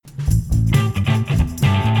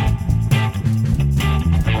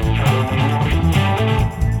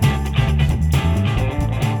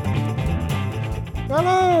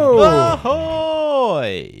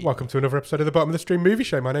boy. Welcome to another episode of the Bottom of the Stream Movie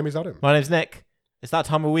Show. My name is Adam. My name's Nick. It's that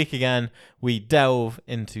time of week again. We delve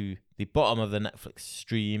into the bottom of the Netflix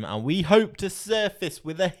stream and we hope to surface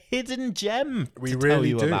with a hidden gem We to really tell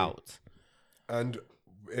you do. about. And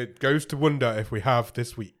it goes to wonder if we have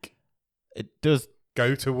this week. It does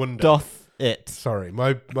Go to wonder. doth it. Sorry,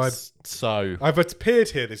 my So I've appeared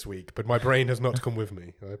here this week, but my brain has not come with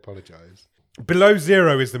me. I apologise. Below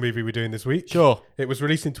Zero is the movie we're doing this week. sure. It was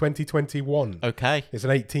released in 2021. Okay. It's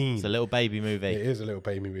an 18. It's a little baby It movie. is a little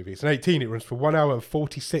baby movie. It's an 18. It runs for 1 hour and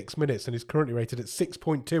 46 minutes and is currently rated at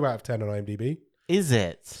 6.2 out of 10 on IMDb. Is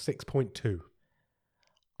it? 6.2.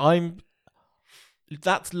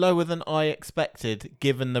 That's lower than I expected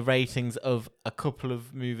given the ratings of a couple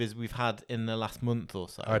of movies we've had in the last month or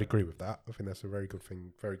so. I'd agree with that. I think that's a very good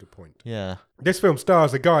thing. Very good point. Yeah. This film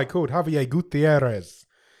stars a guy called Javier Gutierrez.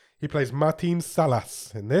 He plays Martin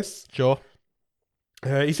Salas in this. Sure.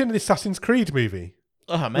 He's in the Assassin's Creed movie.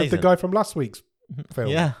 Oh, With amazing. the guy from last week's film.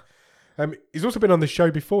 Yeah. He's also been on the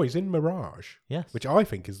show before. He's in Mirage, Yes. which I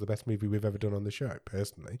think is the best movie we've ever done on the show,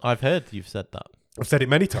 personally. I've heard you've said that. I've said it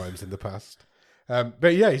many times in the past.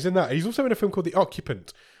 But yeah, he's in that. He's also in a film called The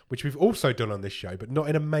Occupant, which we've also done on this show, but not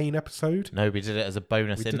in a main episode. No, we did it as a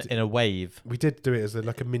bonus We did in a wave. We did do it as a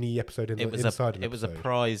mini episode inside an episode. It was a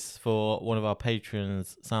prize for one of our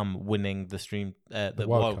patrons, Sam, winning the stream, the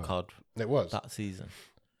wild card It was. that season.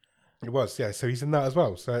 It was, yeah. So he's in that as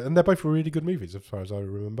well. So, and they're both really good movies, as far as I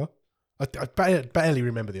remember. I barely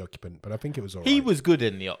remember The Occupant, but I think it was all right. He was good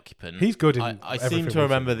in The Occupant. He's good in I seem everything to we've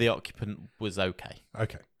remember seen. The Occupant was okay.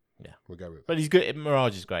 Okay. Yeah. We'll go with it. But he's good.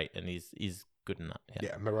 Mirage is great, and he's good in that. Yeah.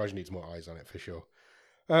 Yeah, Mirage needs more eyes on it for sure.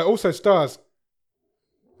 Also stars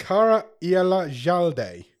Cara Iela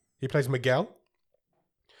Jalde. He plays Miguel.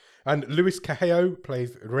 And Luis Cajallo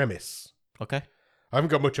plays Remis. Okay. I haven't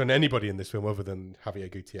got much on anybody in this film other than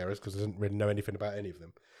Javier Gutierrez because I didn't really know anything about any of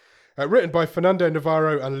them. Written by Fernando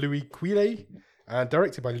Navarro and Louis Quille and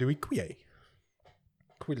directed by Louis Quille.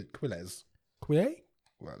 Quilles? Well,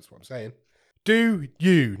 that's what I'm saying. Do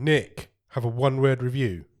you, Nick, have a one-word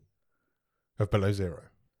review of Below Zero?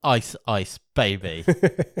 Ice, baby.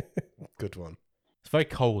 Good one. It's very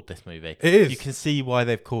cold, this movie. It is. You can see why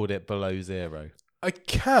they've called it Below Zero. I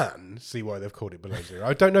can see why they've called it Below Zero.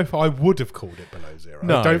 I don't know if I would have called it Below Zero.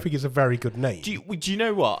 No. I don't think it's a very good name. Do you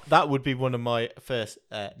know what? That would be one of my first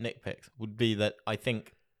nitpicks, would be that I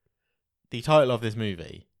think the title of this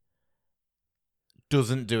movie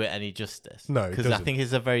doesn't do it any justice. No, it because I doesn't. think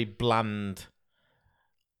it's a very bland,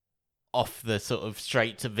 off the sort of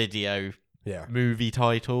straight to video Yeah. movie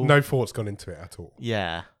title. No thought's gone into it at all.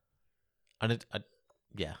 Yeah. And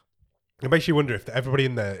yeah. It makes you wonder if everybody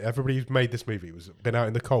in there, everybody who's made this movie, was been out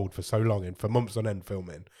in the cold for so long and for months on end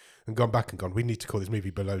filming, and gone back and gone, we need to call this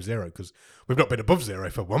movie Below Zero because we've not been above zero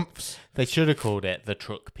for months. They should have called it The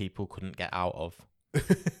Truck People Couldn't Get Out Of.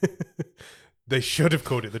 They should have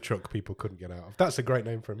called it The Truck People Couldn't Get Out of. That's a great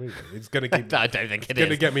name for a movie. It's going to keep. I don't think It's going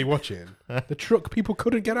to get me watching. The Truck People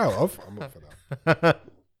Couldn't Get Out of. I'm up for that.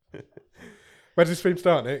 Where does this film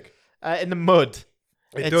start, Nick? In the mud.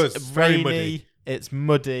 It It's does. Very rainy, muddy. It's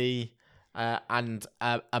muddy, and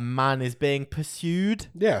a man is being pursued.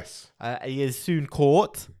 Yes. He is soon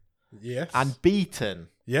caught Yes. and beaten.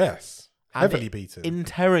 yes. And Heavily beaten.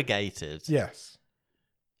 Interrogated. yes.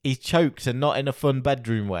 He's choked and not in a fun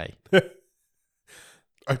bedroom way.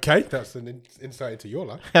 Okay, that's an insight into your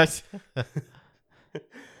life.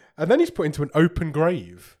 And then he's put into an open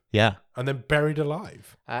grave Yeah. and then buried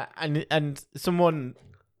alive. And someone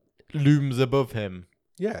looms above him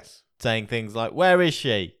Yes. saying things like, "Where is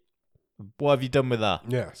she? What have you done with her?"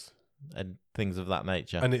 Yes. And things of that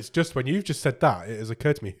nature. And it's just when you've just said that, it has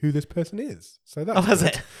occurred to me who this person is. So that's Oh, has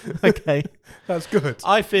good. it? Okay. That's good.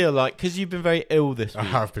 I feel like, because you've been very ill this I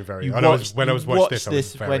week. have been very You ill. When I was watching this, I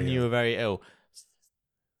was very when ill. you were very ill.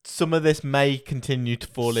 Some of this may continue to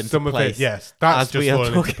fall into Some place. of it, yes. That's as just we are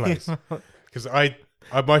fallen into talking place. about. Because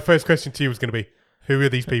my first question to you was going to be, who are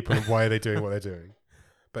these people and why are they doing what they're doing?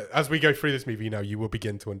 But as we go through this movie now, you will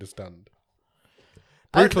begin to understand.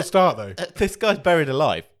 Brutal start, though. This guy's buried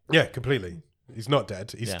alive. Yeah, completely. He's not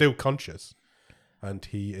dead. He's Yeah. still conscious. And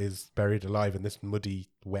he is buried alive in this muddy,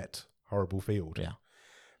 wet, horrible field. Yeah.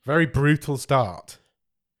 Very brutal start.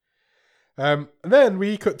 And then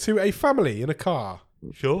we cut to a family in a car.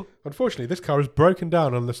 Sure. Unfortunately, this car is broken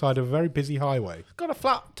down on the side of a very busy highway. Got a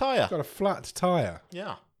flat tyre. Got a flat tyre.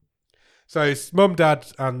 Yeah. So it's mum, dad,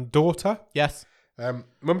 and daughter. Yes.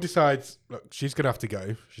 Mum decides, look, she's going to have to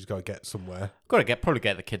go. She's got to get somewhere. Got to probably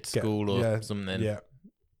get the kid to school or something. Yeah.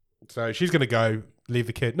 So she's going to go, leave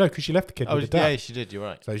the kid. No, because she left the kid Oh, with the dad. yeah, she did. You're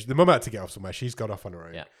right. So the mum had to get off somewhere. She's got off on her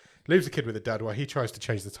own. Yeah. Leaves the kid with the dad while he tries to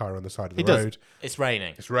change the tyre on the side of the He does. road. It's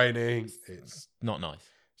raining. It's raining. It's Not nice.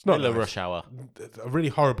 not Middle of nice. rush hour. A really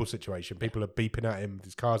horrible situation. People are beeping at him.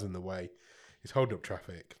 His car's in the way. He's holding up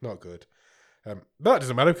traffic. Not good. But that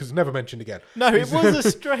doesn't matter because it's never mentioned again. No, it was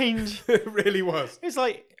a strange. It really was. It's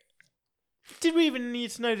like, did we even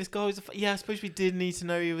need to know this guy was a? Yeah, I suppose we did need to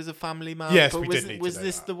know he was a family man. Yes, but we was, did need to Was know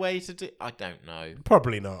this that. the way to do? I don't know.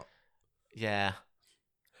 Probably not. Yeah,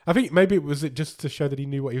 I think maybe it just to show that he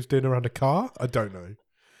knew what he was doing around a car. I don't know.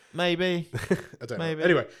 maybe. I don't Maybe. know.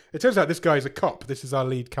 Anyway, it turns out this guy is a cop. This is our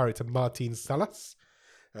lead character, Martin Salas.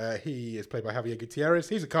 He is played by Javier Gutierrez.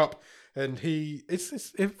 He's a cop, and it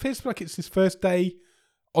feels like it's his first day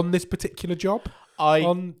on this particular job,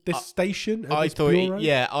 on this station. I this thought,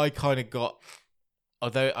 bureau. I kind of got.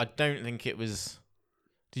 Although I don't think it was.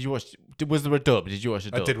 Did you watch? Was there a dub? Did you watch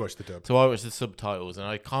the dub? I did watch the dub. So I watched the subtitles, and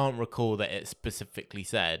I can't recall that it specifically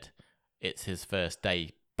said it's his first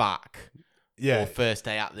day back. Yeah, Or first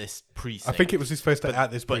day at this precinct. I think it was his first day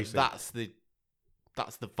at this But precinct.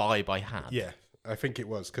 that's the vibe I had. Yeah, I think it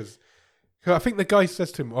was because I think the guy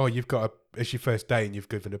says to him, "Oh, it's your first day, and you've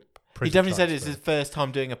given a prison." He definitely said it's transfer." his first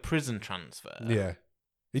time doing a prison transfer. Yeah,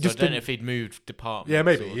 he So just I don't know didn't. if he'd moved departments. Yeah,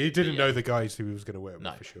 maybe or- he didn't yeah. know the guys who he was going to work with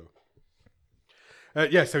No. for sure.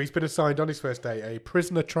 Yeah, so he's been assigned on his first day a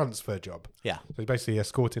prisoner transfer job. Yeah, So he's basically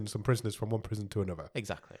escorting some prisoners from one prison to another.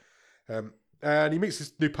 exactly. And he meets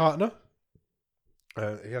his new partner.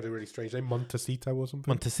 He had a really strange name, Montecito or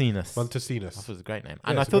something. Montesinos. I Montesinos. thought it was a great name.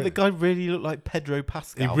 Yeah, And I it's a thought great the guy really looked like Pedro He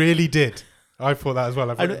Pascal. really did. I thought that as well.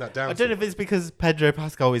 I've I written don't, that down. I don't know if somewhere. it's because Pedro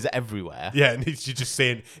Pascal is everywhere. Yeah, and he's just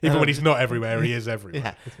seeing, even when he's not everywhere, he is Yeah.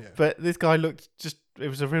 everywhere. But this guy looked it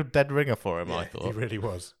was a real dead ringer for him, I He thought. really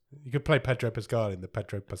was. You could play Pedro Pascal in the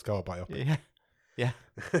Pedro Pascal biopic. Yeah.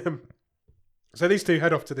 So these two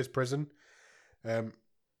head off to this prison.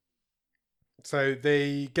 So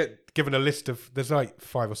they get given a list of, there's like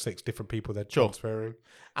 5 or 6 different people they're Sure. transferring.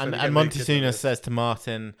 And they and get linked in Montesinos this. says to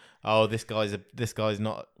Martin, "Oh, this guy's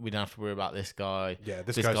not. We don't have to worry about this guy. Yeah,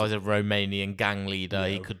 This guy's a Romanian gang leader.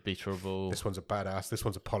 He Yeah. could be trouble." this one's a badass. This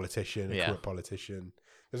one's a politician, a Yeah. corrupt politician.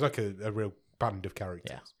 There's like a real band of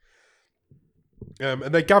characters. Yeah. And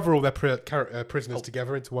they gather all their prisoners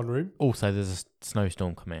together into one room. Also, there's a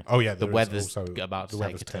snowstorm coming. Oh yeah, The there is weather's also about to the take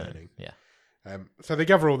weather's a turn. turning. Yeah. So they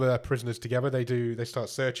gather all their prisoners together. They start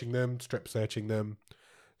searching them, strip searching them.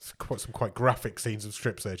 Some quite graphic scenes of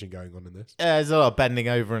strip searching going on in this. There's a lot of bending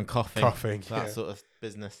over and coughing. Coughing, That yeah. sort of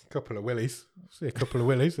business. Couple of willies. See a couple of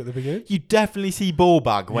willies at the beginning. You definitely see ball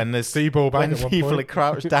bag when there's See ball back when at one people point. are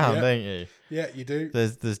crouched down, Yeah. don't you? Yeah, you do.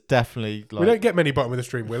 There's definitely We like don't get many bottom of the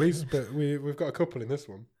stream willies, but we've got a couple in this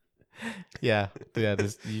one.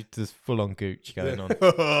 there's full on gooch going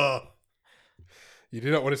on. You do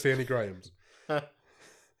not want to see any Grahams.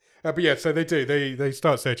 But yeah, so they do. They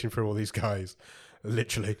start searching for all these guys,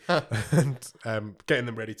 literally, and getting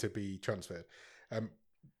them ready to be transferred. One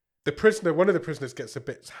of the prisoners gets a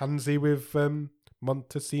bit handsy with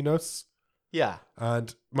Montesinos, Yeah.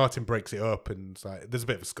 and Martin breaks it up, and it's like, there's a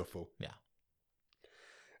bit of a scuffle. Yeah.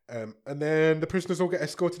 And then the prisoners all get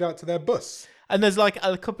escorted out to their bus. And there's like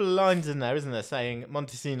a couple of lines in there, isn't there, saying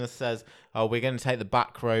Montesinos says, "Oh, we're going to take the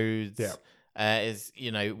back roads. Yeah.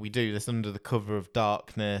 We do this under the cover of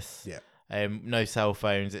darkness. Yeah. No cell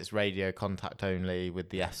phones. It's radio contact only with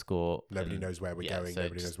the escort. Nobody and- knows where we're yeah, going. so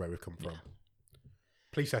Nobody just- knows where we've come from. yeah.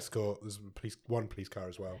 Police escort. There's one police car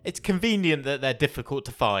as well. It's convenient that they're difficult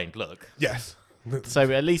to find. Look, Yes.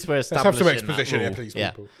 so at least we're Let's have establishing some exposition that here, rule. please,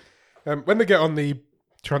 Yeah. people. When they get on the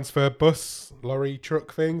transfer bus, lorry,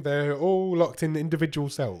 truck thing, they're all locked in individual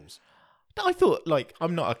cells. I thought, like,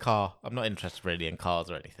 I'm not interested really in cars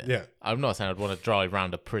or anything. Yeah. I'm not saying I'd want to drive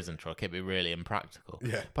around a prison truck. It'd be really impractical.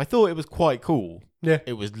 Yeah. But I thought it was quite cool. Yeah.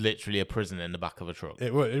 It was literally a prison in the back of a truck.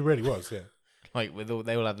 It really was, yeah. Like,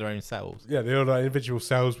 they all had their own cells. Yeah, they all like individual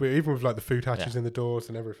cells, even with like the food hatches in the doors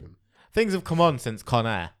and everything. Things have come on since Con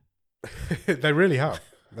Air. They really have.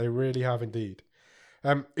 They really have indeed.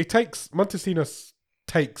 Montesinos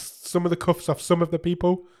takes some of the cuffs off some of the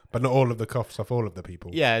people, but not all of the cuffs off all of the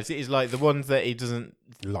people. Yeah, it's like the ones that he doesn't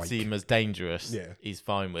Like. seem as dangerous, Yeah. he's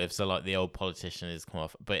fine with. So, like, the old politician is come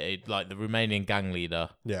off. But, like, the Romanian gang leader,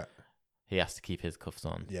 Yeah. he has to keep his cuffs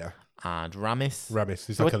on. Yeah. And Ramis. Ramis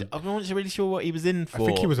is So like I'm not really sure what he was in I for.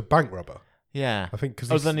 think he was a bank robber. Yeah. I think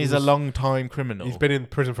because Then he's a long-time criminal. He's been in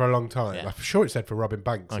prison for a long time. Yeah. I'm sure it said for robbing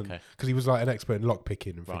banks. Okay. Because he was like an expert in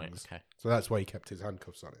lockpicking and Right, things. okay. So that's why he kept his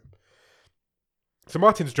handcuffs on him. So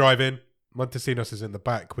Martin's driving. Montesinos is in the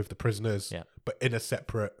back with the prisoners, Yeah. but in a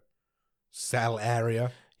separate cell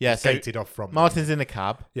area. Yeah, so Gated off from them. Martin's in a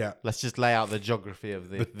cab. Yeah. Let's just lay out the geography of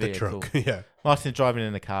the The vehicle. truck. Yeah. Martin's driving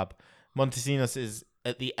in a cab. Montesinos is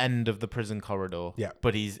at the end of the prison corridor. Yeah.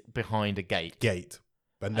 But he's behind a gate.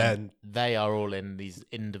 And then they are all in these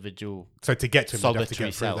individual. so to get to him, you have to solitary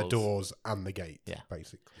get through the cells. doors and the gate. Yeah.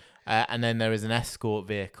 Basically. And then there is an escort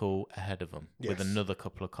vehicle ahead of them with Yes. another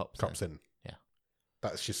couple of cops. Cops in. Yeah.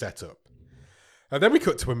 That's your setup. And then we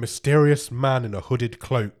cut to a mysterious man in a hooded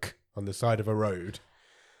cloak on the side of a road.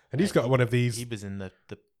 And he's got one of these. He was in the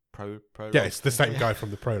prologue. Yeah, it's the same guy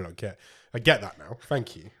from the prologue. Yeah, I get that now.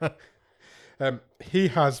 Thank you. He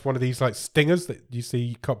has one of these like stingers that you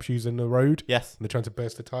see cops use in the road. Yes. And they're trying to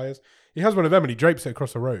burst the tires. He has one of them and he drapes it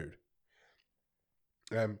across the road.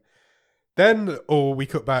 Then we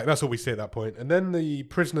cut back. That's all we see at that point. And then the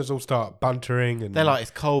prisoners all start bantering and They're like,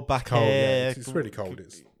 it's cold back cold. here. Yeah, it's really cold.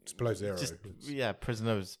 It's below zero. Just, It's-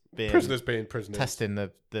 prisoners being prisoners. testing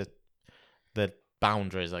the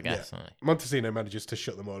boundaries, I guess. aren't they? Montesino manages to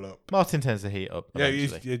shut them all up. Martin tends to heat up. Yeah,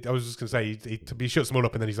 eventually. I was just going to say, he shuts them all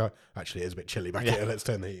up and then he's like, actually, it is a bit chilly back here. Let's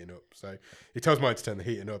turn the heating up. So he tells Mike to turn the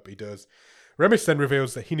heating up. He does. Remus then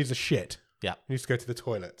reveals that he needs a shit. Yeah. He needs to go to the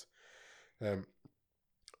toilet.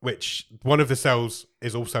 Which one of the cells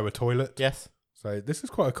is also a toilet. Yes. So this is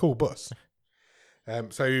quite a cool bus.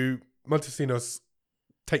 So Montesinos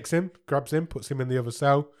takes him, grabs him, puts him in the other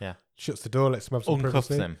cell. Yeah. Shuts the door, lets him have some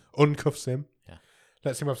privacy. Uncuffs him. Yeah.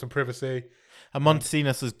 Lets him have some privacy. And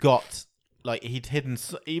Montesinos has got, like, he'd hidden,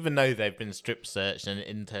 even though they've been strip searched and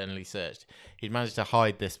internally searched, he'd managed to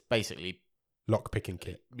hide this basically. Lock picking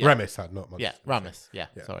kit. Yeah. Remus had, not Montesinos. Yeah, Ramus. Yeah,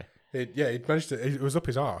 sorry. He'd managed to. It was up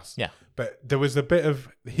his arse. Yeah. But there was a bit of.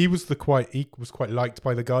 He was quite liked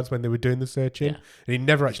by the guards when they were doing the searching. Yeah. And he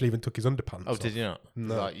never actually even took his underpants Oh, off. did you not?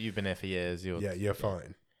 No. Like, you've been here for years. You're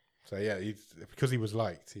fine. So yeah, because he was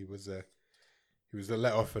liked, he was a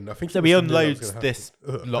let off, and I think. So he he was something unloads that was this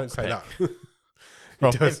gonna happen. lock Don't say that.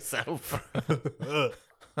 from does. himself.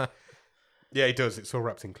 Yeah, he does. It's all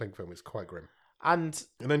wrapped in cling film. It's quite grim. And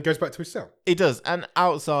then goes back to his cell. he does. And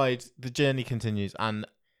outside, the journey continues, and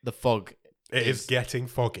the fog It is getting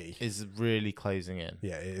foggy. is really closing in.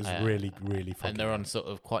 Yeah, it is really, really foggy. And they're on sort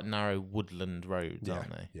of quite narrow woodland roads, aren't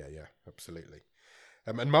they? Yeah, absolutely.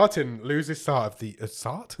 And Martin loses sight of the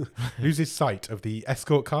loses sight of the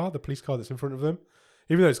escort car, the police car that's in front of them.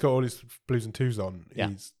 Even though it's got all his blues and twos on,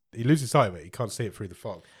 he loses sight of it. He can't see it through the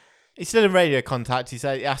fog. He's still in radio contact.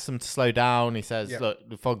 He asks them to slow down. He says, Yeah. "Look,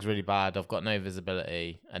 the fog's really bad. I've got no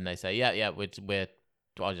visibility." And they say, "Yeah, we're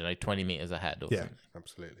I don't know, 20 meters ahead or Yeah, something."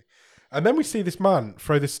 absolutely. And then we see this man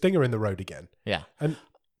throw this stinger in the road again. Yeah, And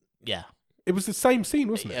yeah, it was the same scene,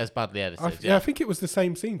 wasn't it? as badly edited. I think it was the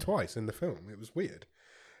same scene twice in the film. It was weird.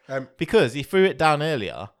 Because he threw it down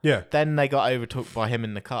earlier. Yeah, Then they got overtook by him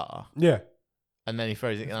in the car, yeah, and then he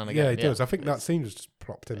throws it down again. yeah. It does. I think that scene was just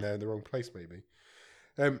plopped in there in the wrong place, maybe.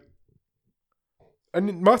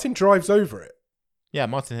 And Martin drives over it. Yeah,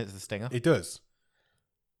 Martin hits the stinger. It does.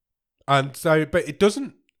 And so, but it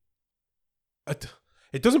doesn't.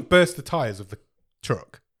 It doesn't burst the tires of the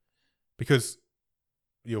truck, because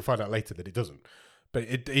you'll find out later that it doesn't.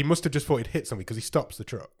 But he must have just thought it hit something because he stops the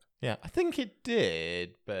truck. Yeah, I think it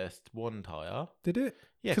did burst one tire. Did it?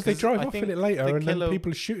 Yeah, Because they drive I off think in it later, the and killer- then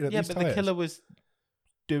people are shooting at Yeah, these but tires. the killer was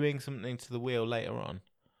doing something to the wheel later on.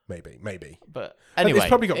 Maybe. But And anyway, it's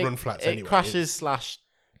probably got run flats it anyway. crashes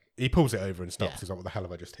 / He pulls it over and stops. Yeah. He's like, "What the hell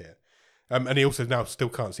have I just hit?" And he also now still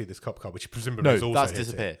can't see this cop car, which presumably has also that's hit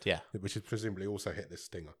disappeared. Yeah, it, which has presumably also hit this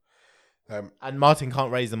stinger. and Martin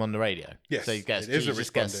can't raise them on the radio. Yes, so he it just gets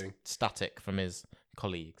responding. static from his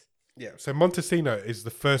colleagues. Yeah. So Montesino is the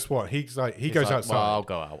first one. He's like, he goes like, outside. Well, I'll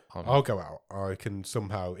go out. I'll go out. I can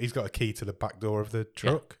somehow. He's got a key to the back door of the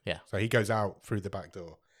truck. Yeah. So he goes out through the back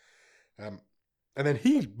door. And then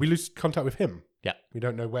we lose contact with him. Yeah. We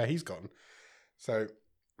don't know where he's gone. So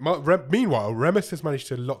meanwhile, Remus has managed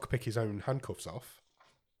to lockpick his own handcuffs off.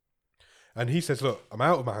 And he says, "Look, I'm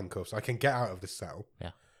out of my handcuffs. I can get out of this cell.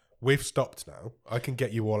 Yeah. We've stopped now. I can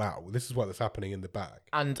get you all out. This is what's happening in the back."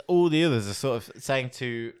 And all the others are sort of saying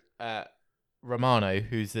to Romano,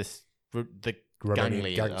 who's the gang Romanian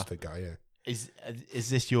leader, gangster guy, yeah. is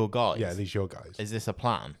this your guys? Yeah, these your guys. Is this a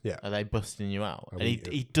plan? Yeah. Are they busting you out? Are And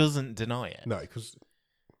he doesn't deny it. No, because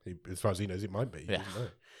as far as he knows, it might be. He Yeah. doesn't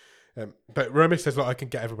know. But Remus says, "Look, I can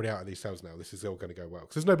get everybody out of these cells now. This is all going to go well."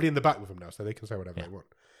 Because there's nobody in the back with him now, so they can say whatever they want.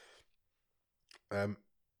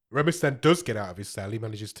 Remus then does get out of his cell. He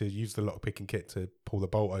manages to use the lock-picking kit to pull the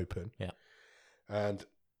bolt open. Yeah. And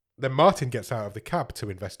then Martin gets out of the cab to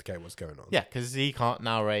investigate what's going on. Yeah, because he can't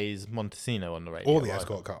now raise Montesino on the radio. Or the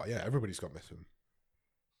escort car. Yeah, everybody's got missing.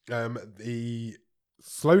 He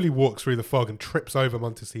slowly walks through the fog and trips over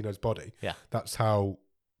Montesino's body. Yeah. That's how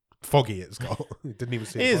foggy it's got. He didn't even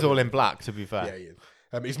see He his is body. all in black, to be fair. Yeah, he is.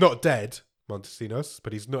 He's not dead. Montesinos,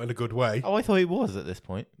 but he's not in a good way. Oh, I thought he was at this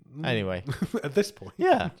point. Anyway. At this point.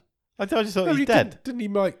 Yeah. I just thought No, he's he dead. Didn't he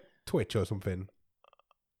like twitch or something?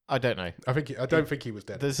 I don't know. I don't think he was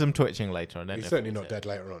dead. There's some twitching later. I don't know. He's if certainly it was not it. dead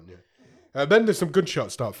later on, yeah. Then there's some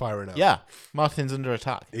gunshots start firing out. Yeah. Martin's under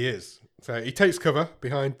attack. He is. So he takes cover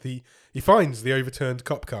behind he finds the overturned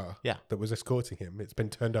cop car Yeah. that was escorting him. It's been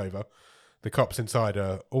turned over. The cops inside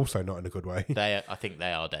are also not in a good way. I think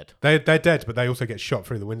they are dead. They're dead, but they also get shot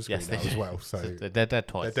through the windscreen Yes, they now do. as well. So They're dead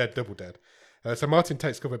twice. they're dead, double dead. So Martin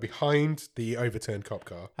takes cover behind the overturned cop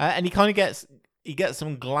car. And he kind of gets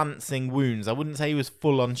some glancing wounds. I wouldn't say he was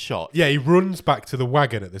full on shot. Yeah, he runs back to the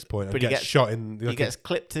wagon at this point and But he gets shot in. He gets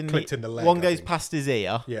clipped in the leg. One I goes think. past his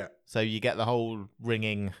ear, Yeah, so you get the whole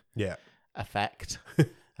ringing yeah, effect.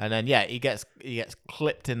 And then he gets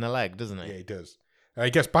clipped in the leg, doesn't he? yeah. He does. He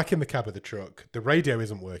gets back in the cab of the truck. The radio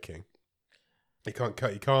isn't working. He can't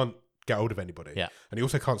get hold of anybody. Yeah. And he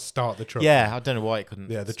also can't start the truck. Yeah, I don't know why it couldn't.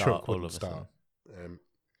 Yeah, the start truck all wouldn't of a start. sudden.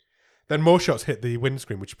 Then more shots hit the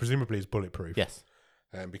windscreen, which presumably is bulletproof. Yes.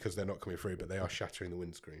 Because they're not coming through, but they are shattering the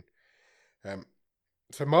windscreen.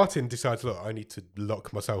 So Martin decides, look, I need to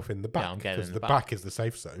lock myself in the back I'm getting because in the the back is the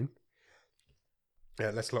safe zone.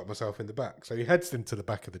 Yeah, let's lock myself in the back. So he heads into the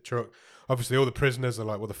back of the truck. Obviously, all the prisoners are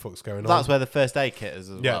like, "What the fuck's going on?" That's where the first aid kit is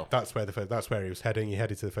as Yeah, well. that's where he was heading. He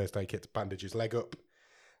headed to the first aid kit to bandage his leg up.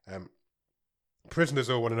 Prisoners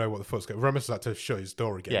all want to know what the fuck's going on. Ramos had to shut his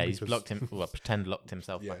door again. Yeah, he's locked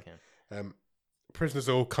himself Yeah. back in. Prisoners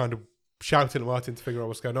all kind of shouting at Martin to figure out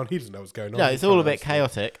what's going on. He doesn't know what's going on. Yeah, He's it's all trying a to bit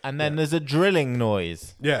understand. chaotic, and then there's a drilling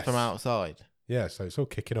noise Yes. from outside, Yeah, so it's all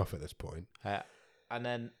kicking off at this point. and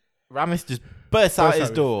then Ramis just bursts out his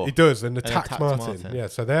door. He does and attacks attacks Martin. Martin. Yeah,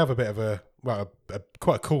 so they have a bit of a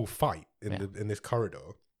quite a cool fight in Yeah. in this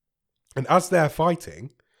corridor. And as they're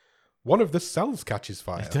fighting, one of the cells catches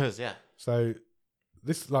fire. It does, yeah. So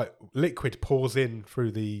this like liquid pours in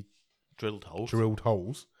through the Drilled holes. drilled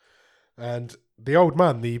holes, and the old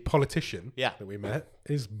man, the politician Yeah. that we met,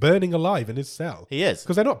 is burning alive in his cell. He is.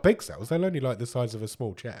 Because they're not big cells; they're only like the size of a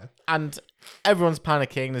small chair. And everyone's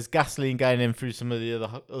panicking. There's gasoline going in through some of the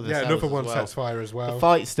other Yeah, cells another as one well. sets fire as well. The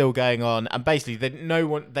fight's still going on, and basically,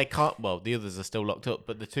 they can't. Well, the others are still locked up,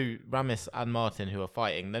 but the two, Ramis and Martin, who are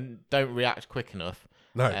fighting, then don't react quick enough.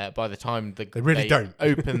 No. By the time They really don't.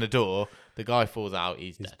 open the door, the guy falls out.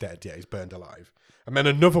 He's He's dead. dead. Yeah, he's burned alive. And then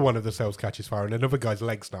another one of the cells catches fire, and another guy's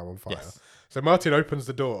leg's now on fire. Yes. So Martin opens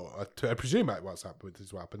the door to, I presume, what's happened with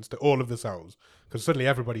his weapons, to all of the cells, because suddenly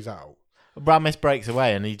everybody's out. Ramis breaks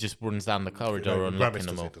away, and he just runs down the corridor, No, unlocking Ramis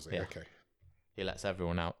them does all. it, does he? Yeah. Okay. He lets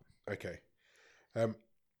everyone out. Okay.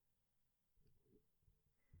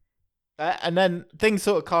 And then things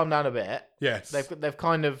sort of calm down a bit. Yes. They've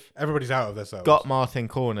kind of Everybody's out of their cells. got Martin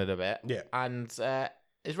cornered a bit. Yeah. And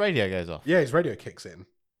his radio goes off. Yeah, his radio kicks in,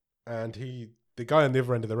 and the guy on the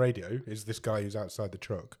other end of the radio is this guy who's outside the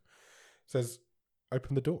truck. Says,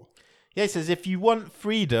 "Open the door." Yeah, he says, if you want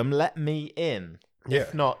freedom, let me in. Yeah.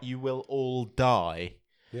 If not, you will all die.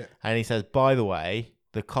 Yeah. And he says, by the way,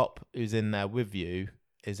 the cop who's in there with you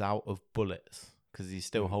is out of bullets because he's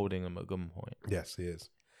still holding them at gunpoint. Yes, he is.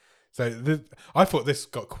 So I thought this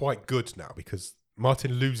got quite good now because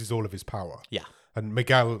Martin loses all of his power. Yeah. And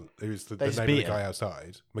Miguel, who's the They name just of the beat guy him.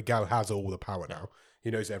 outside, Miguel has all the power now.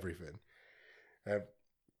 He knows everything.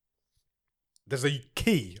 There's a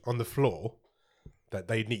key on the floor that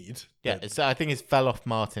they need. Yeah, I think it fell off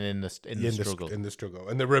Martin in the struggle. In the struggle.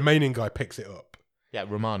 And the remaining guy picks it up. Yeah,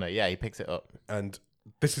 Romano. Yeah, he picks it up. And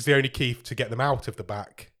this is the only key to get them out of the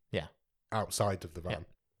back. Yeah. Outside of the van. Yeah.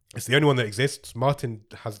 It's the only one that exists. Martin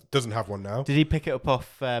doesn't have one now. Did he pick it up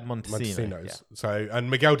off Montesino? Montesinos. Yeah. So, and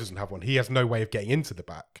Miguel doesn't have one. He has no way of getting into the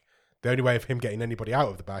back. The only way of him getting anybody out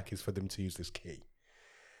of the back is for them to use this key.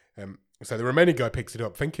 So the remaining guy picks it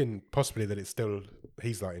up, thinking possibly that it's still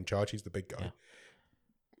he's like in charge. He's the big guy. Yeah.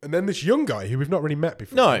 And then this young guy who we've not really met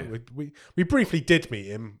before. No. we briefly did meet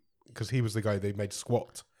him because he was the guy they made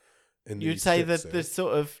squat. In the You'd say strip that scene. the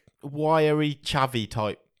sort of wiry, chavvy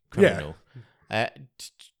type criminal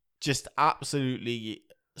just absolutely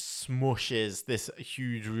smushes this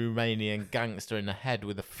huge Romanian gangster in the head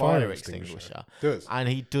with a fire extinguisher. Does. And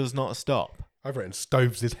he does not stop. I've written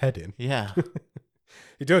stoves his head in. Yeah.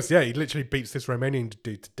 He does, yeah. He literally beats this Romanian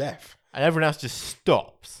dude to death. And everyone else just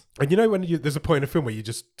stops. And you know when there's a point in a film where you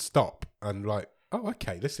just stop and like, oh,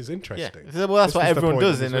 okay, this is Yeah. interesting. Well, that's This what was the everyone point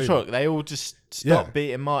of does in this the movie. truck. They all just stop Yeah.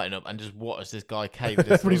 beating Martin up and just watch this guy cave this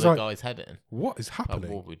Everybody's other like, guy's head in. What is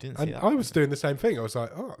happening? well, we didn't see and that. I was doing the same thing. I was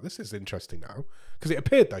like, oh, this is interesting now. Because it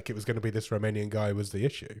appeared like it was going to be this Romanian guy was the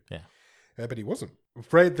issue. Yeah. But he wasn't.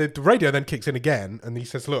 The radio then kicks in again and he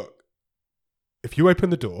says, look, if you open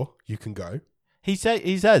the door, you can go. He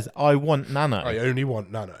says, I want Nano. I only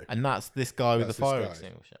want Nano. And that's this guy with the That's this fire guy.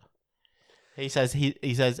 extinguisher. He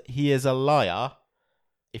says he is a liar.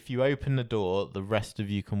 If you open the door, the rest of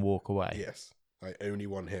you can walk away. Yes, I only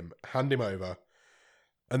want him. Hand him over.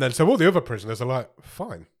 And then so all the other prisoners are like,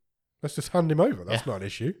 fine, let's just hand him over. That's not an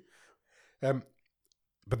issue.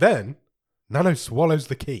 But then Nano swallows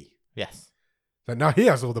the key. Yes. So now he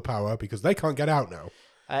has all the power because they can't get out now.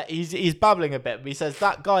 He's babbling a bit, but he says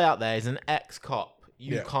that guy out there is an ex-cop.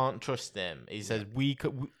 You can't trust him. He says we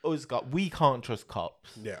can't trust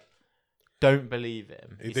cops. Yeah. Don't believe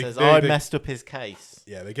him. He says I messed up his case.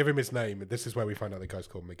 Yeah, they give him his name. This is where we find out the guy's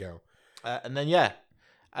called Miguel. And then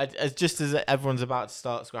just as everyone's about to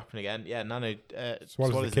start scrapping again, Nano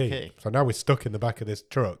swallows the key. So now we're stuck in the back of this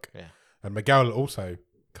truck. Yeah. And Miguel also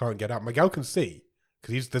can't get out. Miguel can see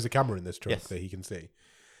because there's a camera in this truck that he can see.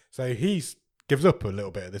 So he gives up a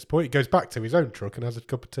little bit at this point. He goes back to his own truck and has a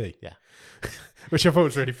cup of tea. Yeah. Which I thought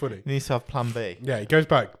was really funny. He needs to have plan B. Yeah, he goes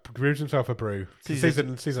back, brews himself a brew, sees a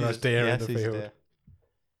nice deer in the field.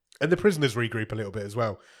 And the prisoners regroup a little bit as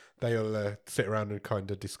well. They'll sit around and kind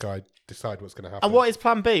of decide what's going to happen. And what is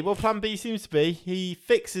plan B? Well, plan B seems to be he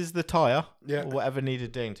fixes the tyre or whatever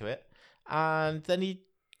needed doing to it. And then he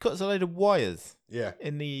cuts a load of wires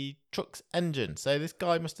in the truck's engine. So this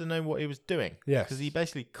guy must have known what he was doing. Yes. Because he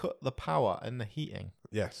basically cut the power and the heating.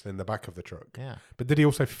 Yes, in the back of the truck. Yeah. But did he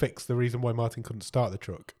also fix the reason why Martin couldn't start the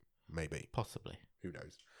truck? Maybe. Possibly. Who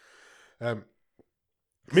knows?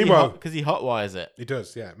 Meanwhile... Because he hotwires it. He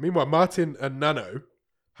does, yeah. Meanwhile, Martin and Nano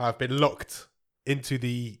have been locked into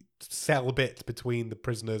the cell bit between the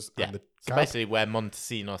prisoners and the cab. So basically where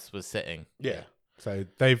Montesinos was sitting. Yeah. So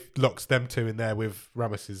they've locked them two in there with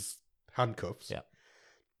Ramos's handcuffs. Yeah.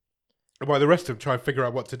 And while the rest of them try and figure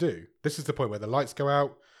out what to do. This is the point where the lights go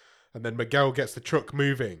out and then Miguel gets the truck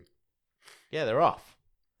moving. Yeah, they're off.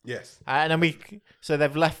 Yes. And then so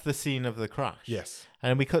they've left the scene of the crash. Yes.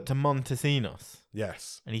 And then we cut to Montesinos.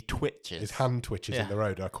 Yes. And he twitches. His hand twitches in the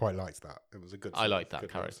road. I quite liked that. It was a good scene. I liked that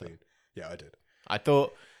character. Scene. Yeah, I did. I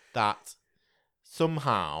thought that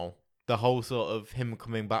somehow the whole sort of him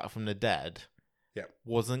coming back from the dead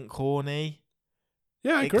wasn't corny.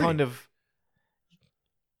 Yeah, I agree.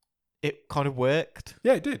 It kind of worked.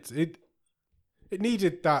 Yeah, it did. It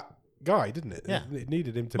needed that guy, didn't it? Yeah. It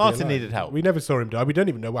needed him to Martin be alive. needed help. We never saw him die. We don't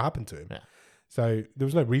even know what happened to him. Yeah. So there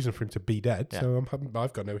was no reason for him to be dead. Yeah. So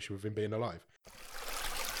I've got no issue with him being alive.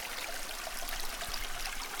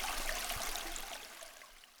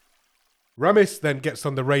 Ramis then gets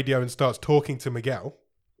on the radio and starts talking to Miguel.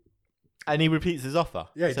 And he repeats his offer.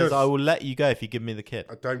 Yeah, he says, does. I will let you go if you give me the kid.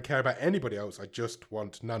 I don't care about anybody else. I just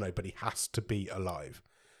want Nano, but he has to be alive.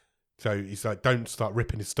 So he's like, don't start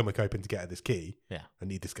ripping his stomach open to get at this key. Yeah. I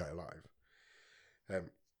need this guy alive. And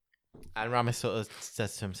Ramis sort of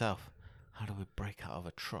says to himself, how do we break out of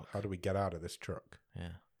a truck? How do we get out of this truck?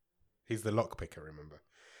 Yeah. He's the lockpicker, remember?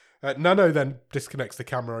 Nano then disconnects the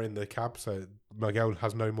camera in the cab, so Miguel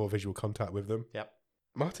has no more visual contact with them. Yep.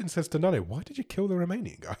 Martin says to Nano, why did you kill the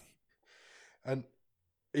Romanian guy? And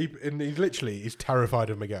he literally is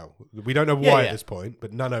terrified of Miguel. We don't know why at this point,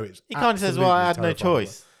 but Nano is. He kind of says, well, I had no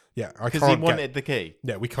choice. Yeah, because he wanted the key.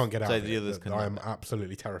 Yeah, we can't get out of the others can. I am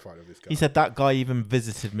absolutely terrified of this guy. He said that guy even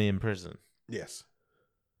visited me in prison. Yes.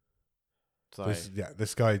 So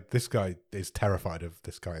this guy is terrified of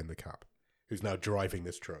this guy in the cab, who's now driving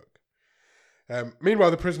this truck.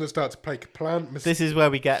 Meanwhile, the prisoners start to make a plan. This is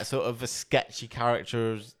where we get sort of a sketchy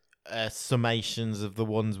characters, summations of the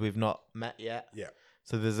ones we've not met yet. Yeah.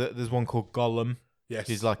 So there's one called Gollum. Yes.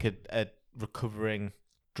 Who's like a recovering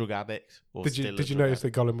drug addict. Or did you notice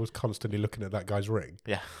that Gollum was constantly looking at that guy's ring?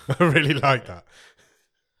 Yeah. I really like that.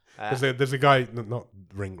 There's a guy, not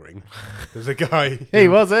ring. There's a guy. He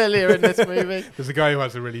was earlier in this movie. There's a guy who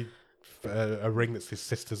has a really a ring that's his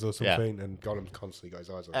sister's or something, and Gollum constantly got his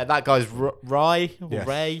eyes on. That guy's Ray.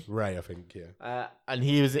 Ray, I think. Yeah. And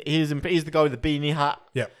he's the guy with the beanie hat.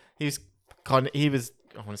 Yeah. He was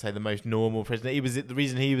I want to say the most normal prisoner. The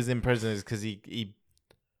reason he was in prison is because he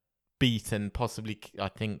beat and possibly I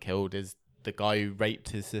think killed the guy who raped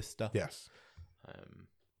his sister. Yes.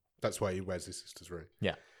 That's why he wears his sister's ring.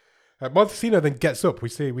 Yeah. Montesino then gets up. We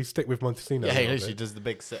stick with Montesino. Yeah, he literally does the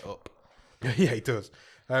big sit up. Yeah, he does.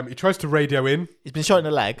 He tries to radio in. He's been shot in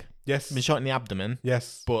the leg. Yes. He's been shot in the abdomen.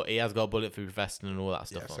 Yes. But he has got a bulletproof vest and all that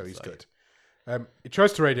stuff. Yeah, so he's good. He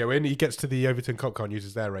tries to radio in. He gets to the Overton Cop Car and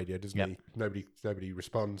uses their radio, doesn't he? Nobody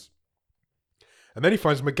responds. And then he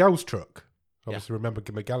finds Miguel's truck. Obviously, remember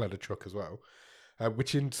Miguel had a truck as well.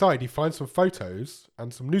 Which inside he finds some photos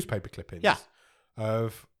and some newspaper clippings. Yeah.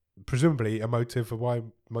 Of presumably a motive for why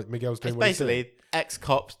Miguel's doing it's what he's doing. basically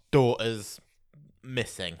ex-cop's daughter's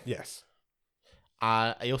missing. Yes.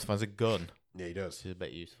 He also finds a gun, Yeah, he does. which is a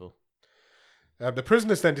bit useful. The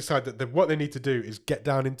prisoners then decide that what they need to do is get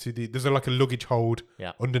down into there's like a luggage hold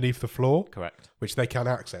underneath the floor, Correct. which they can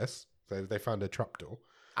access. So they found a trapdoor.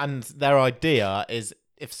 And their idea is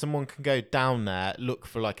if someone can go down there, look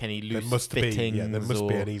for like any loose fittings. There must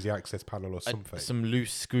be an easy access panel or something. Some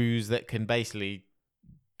loose screws that can basically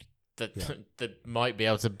that might be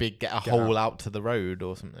able to get a hole out to the road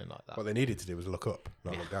or something like that. What they needed to do was look up,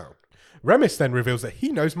 not look down. Remus then reveals that he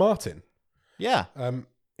knows Martin. Yeah.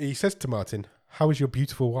 He says to Martin, "How is your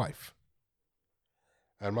beautiful wife?"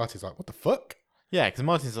 And Martin's like, "What the fuck?" Yeah, because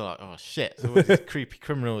Martin's like, "Oh shit! So all these creepy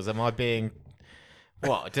criminals. Am I being?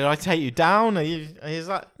 What did I take you down?" And he's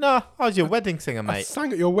like, "No, I was your wedding singer, mate. I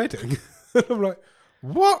sang at your wedding." I'm like,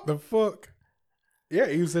 "What the fuck?" Yeah,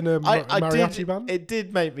 he was in a mariachi band. It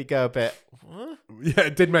did make me go a bit. What? Yeah,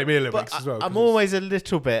 it did make me a little bit as well. I'm always a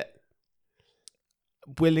little bit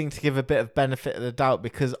willing to give a bit of benefit of the doubt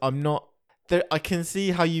because I'm not. I can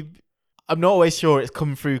see how you. I'm not always sure it's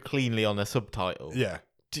come through cleanly on a subtitle. Yeah.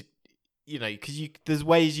 Because there's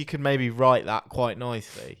ways you can maybe write that quite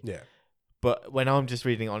nicely. Yeah. But when I'm just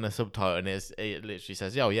reading it on a subtitle and it literally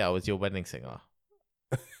says, "Oh yeah, I was your wedding singer,"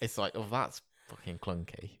 it's like, "Oh, that's fucking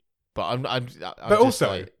clunky." But I'm but also,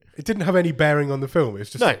 like, it didn't have any bearing on the film. It's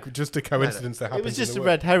just just a coincidence that happened. It was just a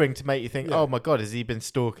red herring to make you think, "Oh my god, has he been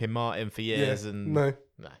stalking Martin for years?" And no.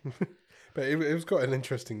 But it was got an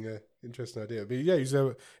interesting idea. But yeah, he's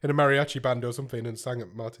in a mariachi band or something and sang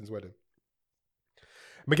at Martin's wedding.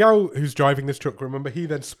 Miguel, who's driving this truck, remember, he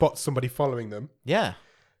then spots somebody following them. Yeah.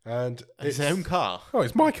 And it's his own car. Oh,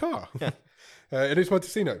 it's my car. Yeah. And it's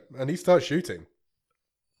Montesino. And he starts shooting.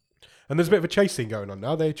 And there's a bit of a chase scene going on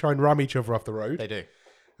now. They try and ram each other off the road. They do.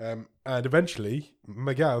 And eventually,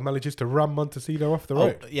 Miguel manages to ram Montesino off the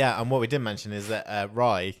road. Yeah, and what we didn't mention is that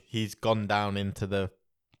Rye, he's gone down into the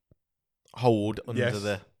hold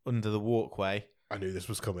under the walkway. I knew this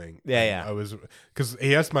was coming. Yeah. Because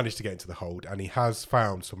he has managed to get into the hold and he has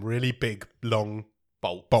found some really big, long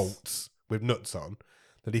bolts with nuts on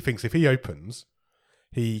that he thinks if he opens,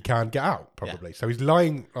 he can get out, probably. Yeah. So he's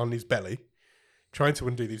lying on his belly, trying to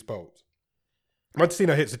undo these bolts.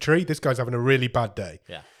 Montesino hits a tree. This guy's having a really bad day.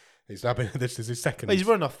 Yeah. This is his second. Well, he's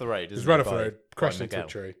run off the road. He's run off the road, crashed into a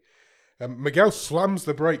tree. Miguel slams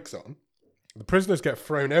the brakes on. The prisoners get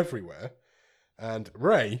thrown everywhere. And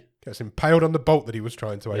Ray gets impaled on the bolt that he was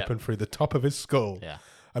trying to open through the top of his skull. Yeah.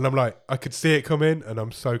 And I'm like, I could see it come in, and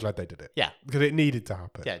I'm so glad they did it. Yeah. Because it needed to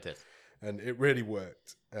happen. Yeah, it did. And it really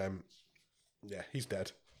worked. Yeah, he's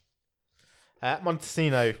dead.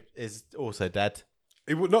 Montesino is also dead.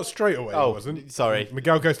 Not straight away, he wasn't. Sorry.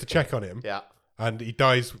 Miguel goes to check on him. Yeah. And he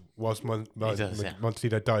dies whilst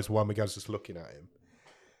Montesino dies while Miguel's just looking at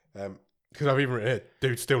him. Because I've even written here,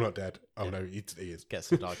 dude's still not dead. Oh, no, he is. Gets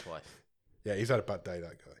to die twice. Yeah, he's had a bad day,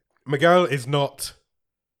 that guy. Miguel is not...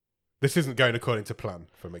 This isn't going according to plan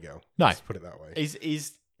for Miguel. No. Let's put it that way.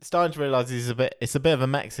 He's starting to realise it's a bit of a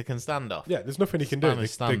Mexican standoff. Yeah, there's nothing he can do.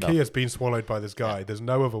 The key has been swallowed by this guy. Yeah. There's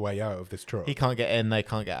no other way out of this truck. He can't get in, they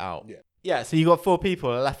can't get out. Yeah, so you've got 4 people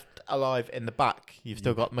left alive in the back. You've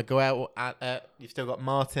still got Miguel, you've still got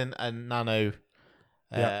Martin and Nano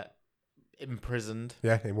imprisoned.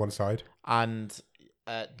 Yeah, in one side. And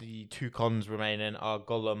the 2 cons remaining are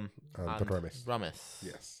Gollum and Ramis.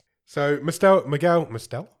 Yes. So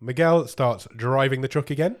Miguel starts driving the truck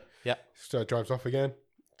again. Yeah. So drives off again.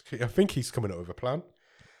 I think he's coming up with a plan.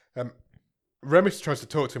 Remus tries to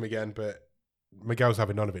talk to him again, but Miguel's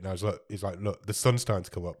having none of it now. He's like, look, the sun's starting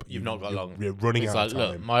to come up. You've not got long. You're running out of time.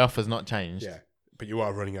 Look, my offer's not changed. Yeah, but you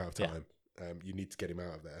are running out of time. Yeah. You need to get him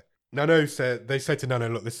out of there. Nano said, they say to Nano,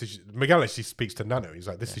 look, Miguel actually speaks to Nano. He's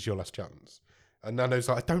like, this is your last chance. And Nano's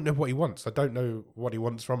like, I don't know what he wants. I don't know what he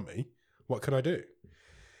wants from me. What can I do?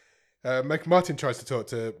 Martin tries to talk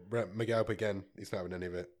to Miguel, but again, he's not having any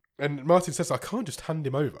of it. And Martin says, I can't just hand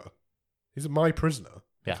him over. He's my prisoner.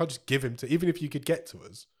 I can't just give him to... Even if you could get to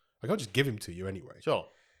us, I can't just give him to you anyway. Sure.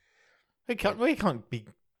 We can't be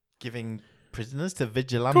giving prisoners to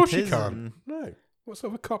vigilantes. Of course you can't. No. What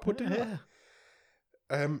sort of a cop would do that?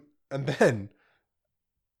 And then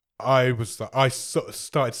I sort of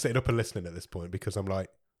started sitting up and listening at this point because I'm like,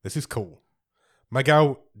 this is cool.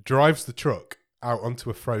 Miguel drives the truck out onto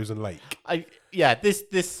a frozen lake.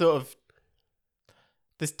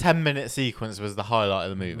 This 10-minute sequence was the highlight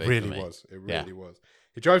of the movie. It really was.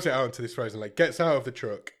 He drives it out onto this frozen lake, gets out of the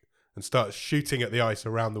truck, and starts shooting at the ice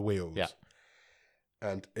around the wheels. Yeah.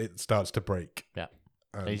 And it starts to break. Yeah.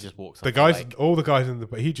 And he just walks. All the guys in the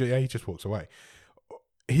he just walks away.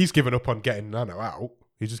 He's given up on getting Nano out.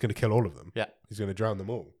 He's just going to kill all of them. Yeah. He's going to drown them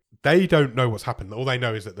all. They don't know what's happened. All they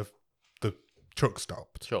know is that the truck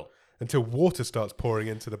stopped. Sure. until water starts pouring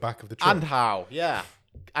into the back of the truck. And how? Yeah.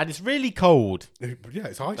 And it's really cold. Yeah,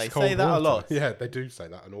 it's ice They cold say that water. a lot. Yeah, they do say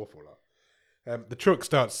that an awful lot. The truck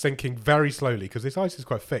starts sinking very slowly because this ice is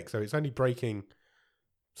quite thick, so it's only breaking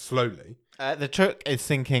slowly. The truck is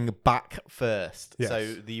sinking back first. Yes.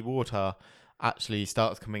 So the water actually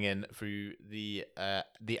starts coming in through the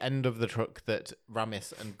end of the truck that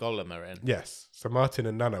Ramis and Gollum are in. Yes. So Martin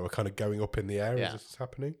and Nano are kind of going up in the air Yeah. as this is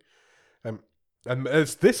happening. And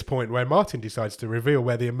it's this point where Martin decides to reveal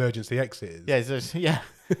where the emergency exit is. Yeah,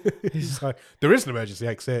 He's like, there is an emergency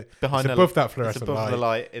exit. behind It's above that it's fluorescent above the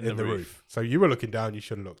light in the the roof. So you were looking down, you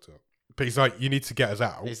should have looked up. But he's like, you need to get us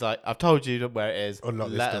out. He's like, I've told you where it is. Unlock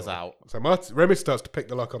this Let us door. out. So Remus starts to pick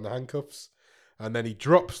the lock on the handcuffs, and then he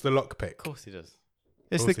drops the lockpick. Of course he does.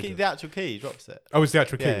 It's course the he key, does. the actual key. He drops it. Oh, it's the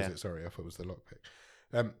actual key, Yeah, was yeah. it? Sorry, I thought it was the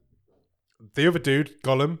lockpick. The other dude,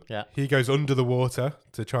 Gollum, Yeah. he goes under the water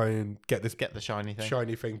to try and get this Get the shiny thing.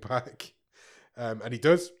 shiny thing back. And he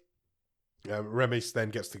does. Remus then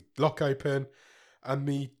gets the lock open,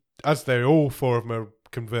 and as they're all four of them are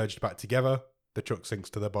converged back together, the truck sinks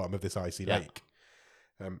to the bottom of this icy Yeah. lake.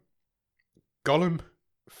 Gollum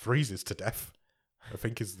freezes to death, I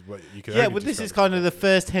think is what you can. Yeah, only well, this describe is it. kind of the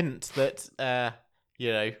first hint that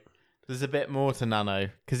there's a bit more to Nano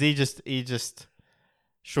because he just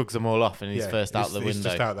shrugs them all off and he's first out the window. He's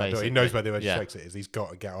just out that door. He basically. knows where the emergency Yeah. exit is. He's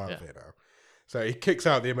got to get out of Yeah. here now. So he kicks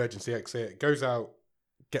out the emergency exit, goes out,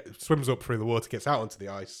 swims up through the water, gets out onto the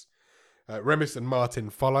ice. Remus and Martin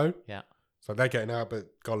follow. Yeah. So they're getting out,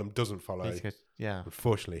 but Gollum doesn't follow. He's good. Yeah.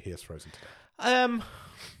 Unfortunately, he is frozen to death.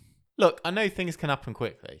 Look, I know things can happen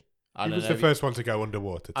quickly. He was the first one to go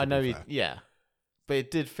underwater. I know. Yeah. But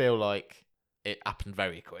it did feel like it happened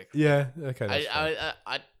very quick. Yeah. Okay. That's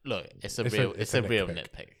fine. Look, it's It's a a real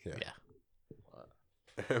nitpick. nitpick.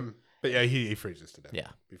 Yeah. But yeah, he freezes to death. Yeah.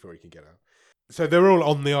 Before he can get out. So they're all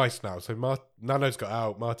on the ice now. So Nano's got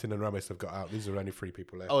out. Martin and Ramis have got out. These are only three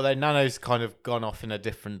people left. Although Nano's kind of gone off in a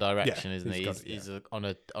different direction, isn't he? he's He's on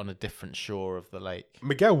a different shore of the lake.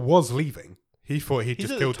 Miguel was leaving. He thought he'd He's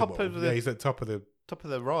just at killed the them top all. of the- Yeah, he's at the top of the. Top of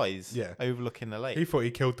the rise, Yeah. overlooking the lake. He thought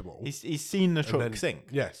he killed them all. He's seen the And truck then- sink.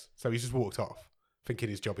 Yes. So he's just walked off, thinking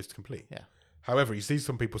his job is complete. Yeah. However, he sees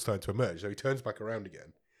some people starting to emerge, so he turns back around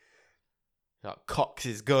again. Like, cocks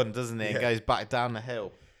his gun, doesn't he? And Yeah. goes back down the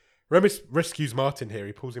hill. Remus rescues Martin here.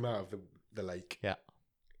 He pulls him out of the lake. Yeah.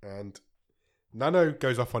 And Nano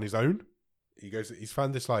goes off on his own. He's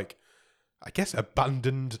found this, like, I guess,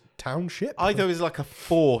 abandoned township. I thought it was like a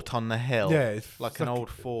fort on the hill. Yeah. It's Like an old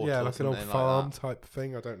fort. Yeah, or like an old something farm like that. type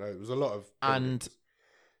thing. I don't know. It was a lot of. And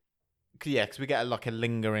yeah, because we get like a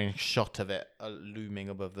lingering shot of it looming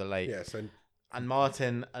above the lake. Yeah, so. And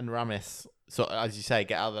Martin and Ramis, so as you say,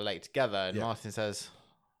 get out of the lake together. And Yeah. Martin says,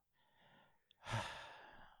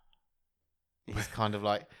 he's kind of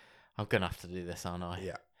like, I'm going to have to do this, aren't I?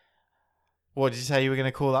 Yeah. What did you say you were going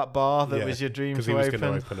to call that bar that Yeah, was your dream Because to he was open?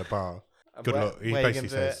 going to open a bar. Good Where- luck. He where you basically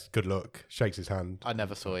gonna do says, "Good luck." Shakes his hand. I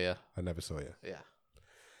never saw you. I never saw you. Yeah.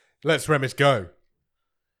 Let's Remus go.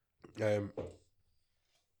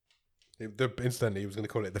 Instantly, he was going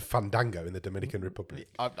to call it the Fandango in the Dominican Republic.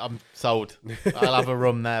 I'm sold. I'll have a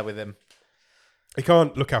rum there with him. He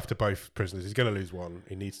can't look after both prisoners. He's going to lose one.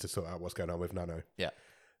 He needs to sort out what's going on with Nano. Yeah.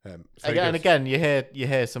 So he Again, and goes- again, you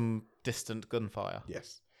hear some distant gunfire.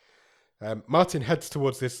 Yes. Martin heads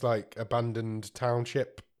towards this like abandoned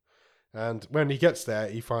township, and when he gets there,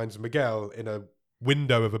 he finds Miguel in a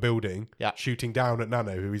window of a building, Yeah. shooting down at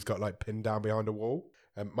Nano, who he's got like pinned down behind a wall.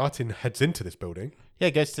 Martin heads into this building. Yeah,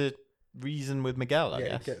 goes to reason with Miguel, I He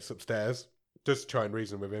guess. gets upstairs, just try and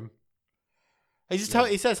reason with him. He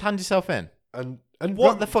says, hand yourself in. And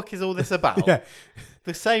What the fuck is all this about? Yeah,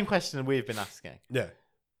 The same question we've been asking. yeah.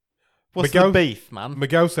 What's Miguel- the beef, man?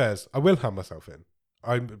 Miguel says, "I will hand myself in."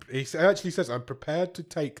 He actually says, "I'm prepared to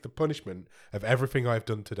take the punishment of everything I've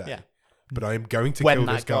done today." Yeah. But I am going to When kill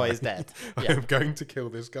that this guy. guy is dead. I Yeah. am going to kill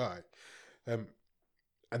this guy. And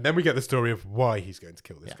then we get the story of why he's going to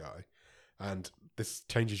kill this guy. And this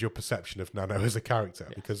changes your perception of Nano as a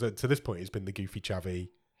character. Because to this point, he's been the goofy, chavvy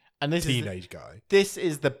And this teenage guy. this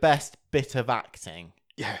is the best bit of acting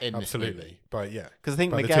Yeah, in this absolutely. movie. But yeah. Because I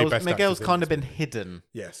think But the two best Miguel's actors in kind of this been hidden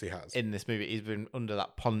Yes, he has. in this movie. He's been under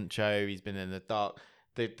that poncho. He's been in the dark.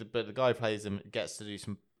 But the guy who plays him gets to do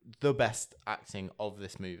the best acting of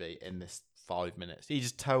this movie in this 5 minutes. He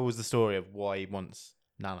just tells the story of why he wants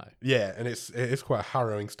Nano. Yeah, and it is quite a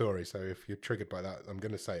harrowing story. So if you're triggered by that, I'm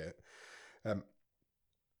going to say it.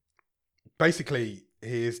 Basically,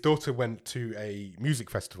 his daughter went to a music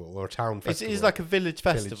festival or a town festival. It's like a village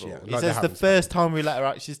festival. yeah, He like says that the happens first time we let her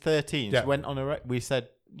out, she's 13. Yeah. She went on we said,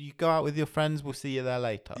 you go out with your friends, we'll see you there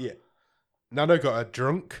later. Yeah. Nano got her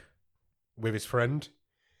drunk with his friend.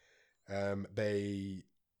 They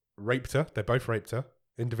raped her. They both raped her,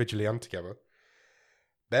 individually and together.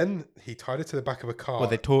 Then he tied her to the back of a car. Well,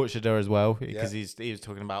 they tortured her as well because he was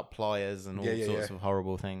talking about pliers and all sorts of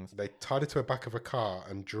horrible things. They tied her to the back of a car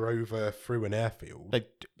and drove her through an airfield. They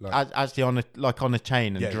actually on a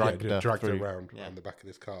chain and dragged her around the back of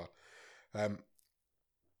this car.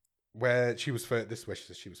 Where she was this is where she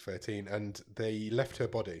says she was 13, and they left her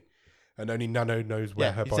body, and only Nano knows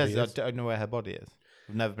where her body is. He says, I don't know where her body is.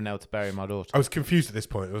 I've never been able to bury my daughter. I was confused at this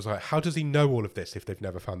point. It was like, how does he know all of this if they've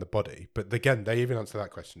never found the body? But again, they even answer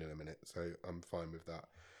that question in a minute, so I'm fine with that.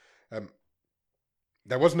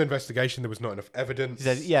 There was an investigation. There was not enough evidence. He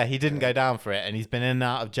said, he didn't go down for it, and he's been in and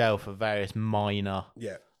out of jail for various minor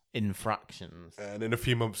infractions. And in a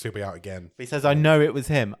few months, he'll be out again. He says, I know it was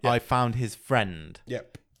him. I found his friend.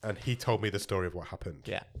 Yep. And he told me the story of what happened.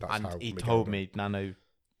 Yeah. That's and how he told me Nano...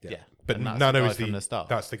 Yeah. But and Nano is from the start.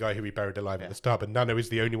 That's the guy who we buried alive at the start. But Nano is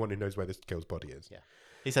the only one who knows where this girl's body is. Yeah.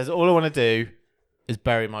 He says, all I want to do is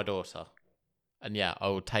bury my daughter. And I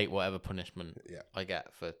will take whatever punishment I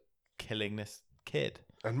get for killing this kid.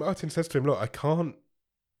 And Martin says to him, look, I can't...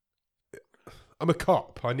 I'm a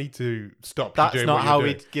cop. I need to stop you doing what you're doing. That's not how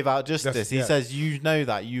we give out justice. He says, you know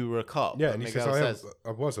that. You were a cop. Yeah, and Miguel says, I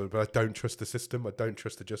was, but I don't trust the system. I don't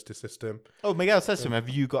trust the justice system. Oh, Miguel says to him, have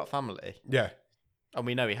you got family? Yeah. And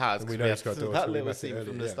we know he has. And we know he's got a daughter. That little scene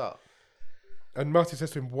from the start. And Martin says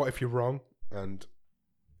to him, what if you're wrong? And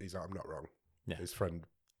he's like, I'm not wrong. Yeah. His friend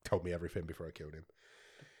told me everything before I killed him.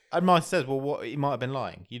 And Martin says, well, what he might have been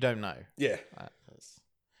lying. You don't know. Yeah.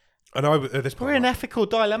 And I, at this point, we're in ethical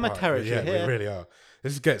dilemma territory here. Yeah, we really are.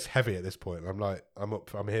 This gets heavy at this point. I'm like,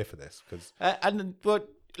 I'm here for this because. But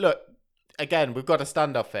look, again, we've got a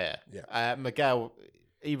standoff here. Yeah. Miguel,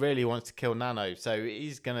 he really wants to kill Nano, so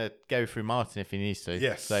he's gonna go through Martin if he needs to.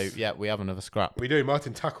 Yes. So we have another scrap. We do.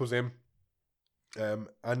 Martin tackles him, and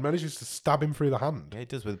manages to stab him through the hand. Yeah, he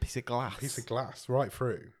does with a piece of glass. A piece of glass right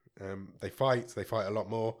through. They fight a lot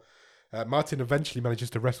more. Martin eventually manages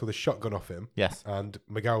to wrestle the shotgun off him. Yes. And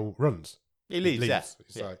Miguel runs. He leaves.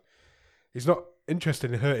 Yeah. He's not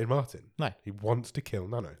interested in hurting Martin. No. He wants to kill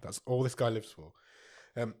Nano. That's all this guy lives for.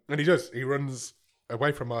 And he does. He runs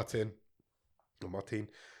away from Martin. Martin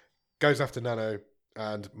goes after Nano,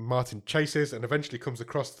 and Martin chases and eventually comes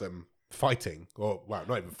across them fighting. Or, well,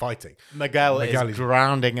 not even fighting. Miguel is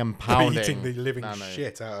grounding and pounding. Beating the living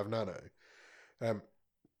shit out of Nano.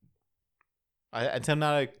 Until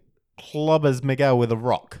Nano clobbers Miguel with a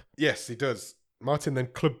rock. Yes, he does. Martin then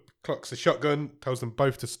clocks a shotgun, tells them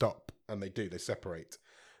both to stop, and they do. They separate.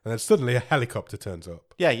 And then suddenly a helicopter turns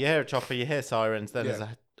up. Yeah, you hear a chopper, you hear sirens, then there's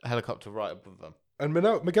a helicopter right above them. And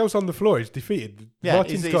Miguel's on the floor. He's defeated. Yeah,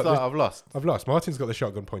 he's like, I've lost. I've lost. Martin's got the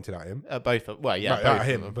shotgun pointed at him. Both of both at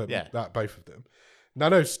him, of them. But both of them.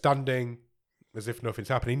 Nano's standing as if nothing's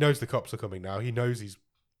happened. He knows the cops are coming now. He knows he's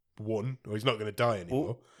won, or he's not going to die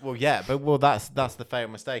anymore. That's the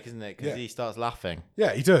fatal mistake, isn't it? Because he starts laughing.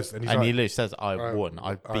 Yeah, he does, and he says, "I've won.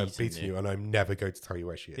 I've beaten you, and I'm never going to tell you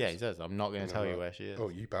where she is." Yeah, he says, "I'm not going to tell you where she is." Oh,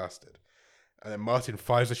 you bastard! And then Martin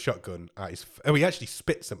fires a shotgun at his. He actually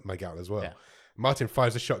spits at Miguel as well. Yeah. Martin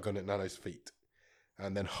fires a shotgun at Nano's feet,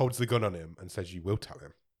 and then holds the gun on him and says, "You will tell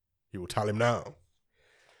him. You will tell him now."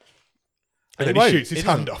 And then he shoots his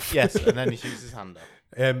hand off. Yes, and then he shoots his hand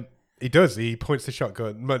off. He does. He points the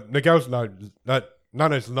shotgun. Miguel's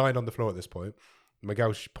Nano's lying on the floor at this point.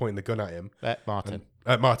 Miguel's pointing the gun at him.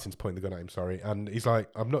 Martin's pointing the gun at him, sorry. And he's like,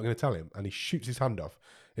 I'm not going to tell him. And he shoots his hand off.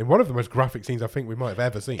 In one of the most graphic scenes I think we might have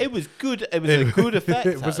ever seen. It was good. It was a good effect.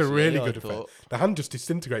 It was a really good effect. The hand just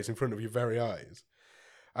disintegrates in front of your very eyes.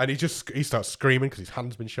 And he starts screaming because his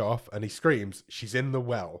hand's been shot off. And he screams, she's in the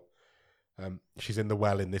well. She's in the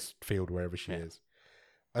well in this field, wherever she is.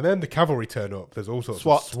 And then the cavalry turn up. There's all sorts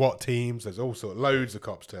of SWAT teams. There's loads of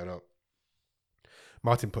cops turn up.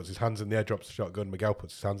 Martin puts his hands in the air, drops the shotgun. Miguel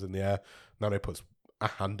puts his hands in the air. Nano puts a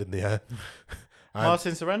hand in the air.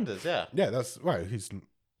 Martin surrenders, yeah. Yeah, that's right. He's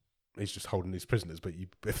just holding these prisoners. But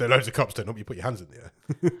if there are loads of cops turn up, you put your hands in the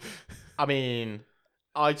air. I mean,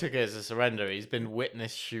 I took it as a surrender. He's been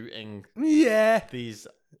witness shooting. Yeah. These.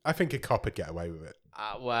 I think a cop would get away with it.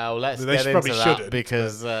 Well, let's get into that shouldn't,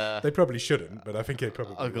 because they probably shouldn't, but I think it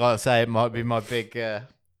probably. I've got to say, it might be my big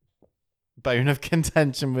bone of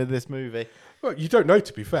contention with this movie. Well, you don't know,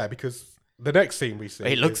 to be fair, because the next scene we see,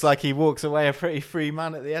 it looks like he walks away a pretty free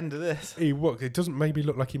man at the end of this. It doesn't maybe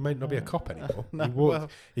look like he may not be a cop anymore.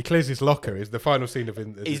 He clears his locker. Is the final scene of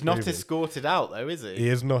he's not escorted out though, is he? He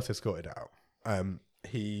is not escorted out.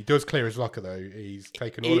 He does clear his locker though. He's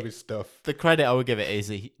taken all of his stuff. The credit I would give it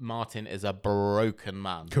is Martin is a broken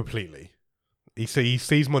man. Completely. He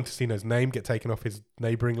sees Montesino's name get taken off his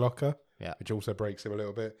neighbouring locker. which also breaks him a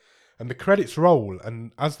little bit. And the credits roll,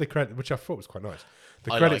 and as the credit, which I thought was quite nice,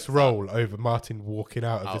 the credits roll over Martin walking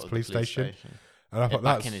out of this police station. And I thought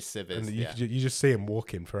back in his civvies, and you just see him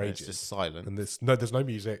walking for ages. It's just silent, and there's no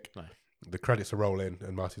music. No. The credits are rolling,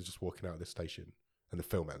 and Martin's just walking out of this station, and the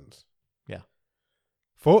film ends. Yeah.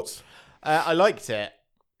 Thoughts? I liked it.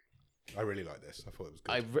 I really like this. I thought it was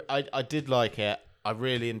good. I did like it. I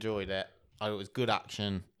really enjoyed it. It was good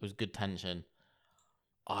action. It was good tension.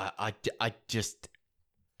 I just,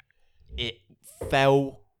 it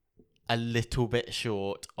fell a little bit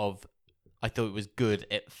short of. I thought it was good.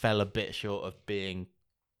 It fell a bit short of being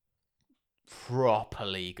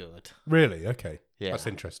properly good. Really? Okay. Yeah. That's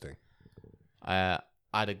interesting. I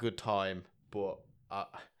had a good time, but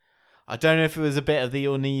I don't know if it was a bit of the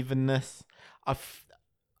unevenness. I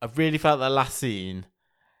really felt that last scene,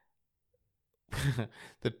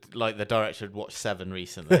 the director had watched Seven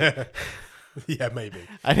recently. Yeah, maybe.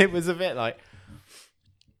 And it was a bit like,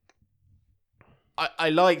 I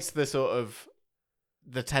liked the sort of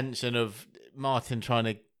the tension of Martin trying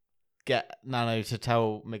to get Nano to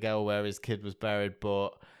tell Miguel where his kid was buried, but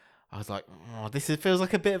I was like, oh, feels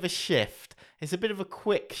like a bit of a shift. It's a bit of a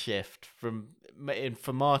quick shift for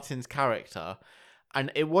Martin's character,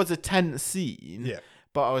 and it was a tense scene. Yeah.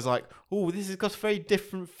 But I was like, oh, this has got a very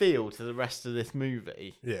different feel to the rest of this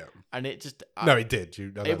movie. Yeah. And it just... No, it did.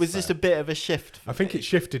 It was just a bit of a shift I think it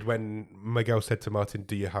shifted when Miguel said to Martin,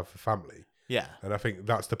 do you have a family? Yeah. And I think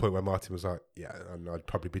that's the point where Martin was like, yeah, and I'd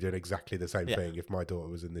probably be doing exactly the same thing if my daughter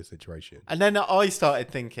was in this situation. And then I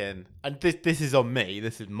started thinking, and this is on me,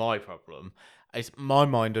 this is my problem. My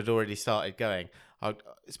mind had already started going,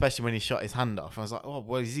 especially when he shot his hand off. I was like, oh,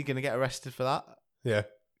 well, is he going to get arrested for that? Yeah.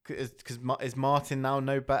 Because is Martin now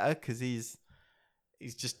no better because he's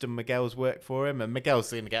just done Miguel's work for him, and Miguel's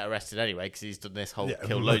going to get arrested anyway because he's done this whole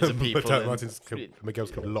kill loads of people.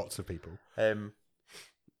 Miguel's killed lots of people. And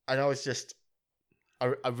I was just,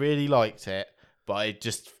 I really liked it, but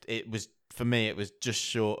it was for me, it was just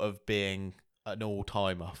short of being an all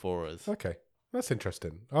timer for us. Okay, that's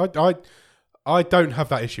interesting. I don't have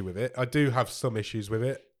that issue with it. I do have some issues with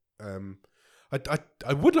it.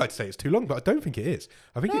 I would like to say it's too long, but I don't think it is.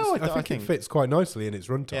 I think it fits quite nicely in its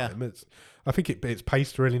runtime. Yeah. I think it's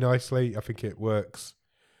paced really nicely. I think it works.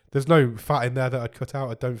 There's no fat in there that I'd cut out.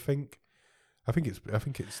 I don't think. I think it's.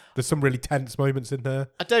 There's some really tense moments in there.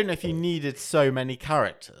 I don't know if you needed so many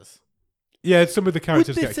characters. Yeah, some of the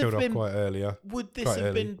characters get killed off quite earlier. Would this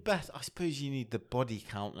have been better? I suppose you need the body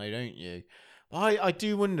count, though, don't you? I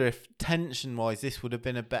do wonder if tension-wise, this would have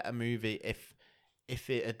been a better movie if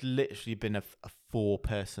it had literally been a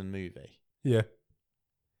 4-person movie. Yeah.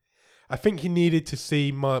 I think you needed to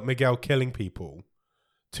see Miguel killing people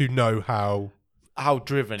to know how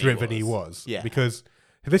driven he was. Yeah. Because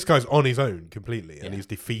this guy's on his own completely, and he's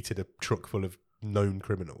defeated a truck full of known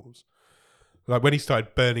criminals. Like when he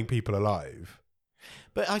started burning people alive.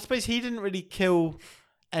 But I suppose he didn't really kill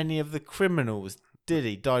any of the criminals, did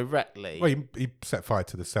he, directly? Well, he set fire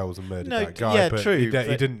to the cells and murdered that guy. Yeah, but true. He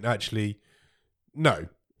didn't actually... No.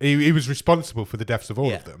 He was responsible for the deaths of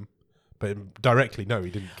all of them. But directly, no,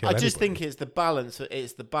 he didn't kill anybody. I just think it's the balance.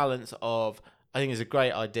 It's the balance of... I think it's a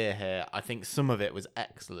great idea here. I think some of it was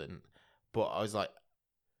excellent. But I was like...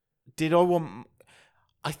 Did I want...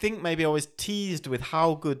 I think maybe I was teased with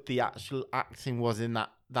how good the actual acting was in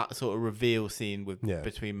that sort of reveal scene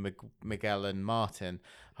between Miguel and Martin.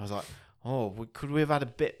 I was like... Oh, could we have had a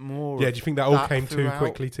bit more? Yeah, do you think that all came too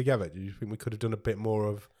quickly together? Do you think we could have done a bit more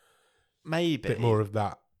of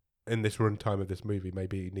that in this runtime of this movie?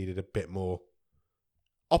 Maybe it needed a bit more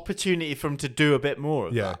opportunity for him to do a bit more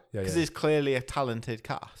of that. Yeah, because it's clearly a talented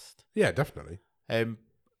cast. Yeah, definitely.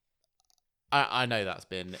 I know that's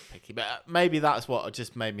being nitpicky, but maybe that's what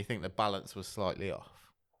just made me think the balance was slightly off.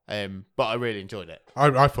 But I really enjoyed it.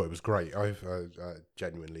 I thought it was great. I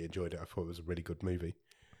genuinely enjoyed it. I thought it was a really good movie.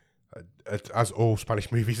 As all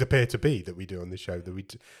Spanish movies appear to be that we do on this show, that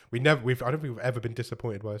I don't think we've ever been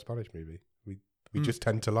disappointed by a Spanish movie. We just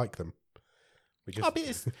tend to like them.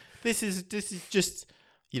 This is just,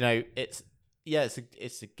 you know, it's a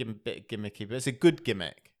bit gimmicky, but it's a good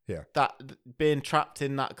gimmick. Yeah, that being trapped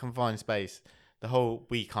in that confined space, the whole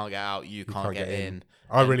we can't get out, you can't get in.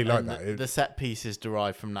 I really like that. The set pieces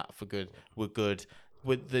derived from that were good.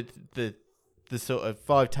 With the sort of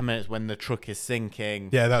 5-10 minutes when the truck is sinking.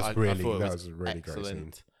 Yeah, that was a really excellent. Great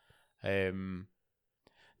scene.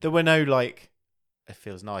 There were no it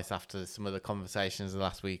feels nice after some of the conversations of the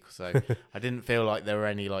last week or so. I didn't feel like there were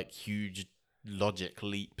any huge logic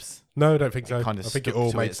leaps. No, I don't think so. I think it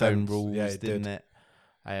all made its own rules, didn't it?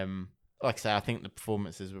 Like I say, I think the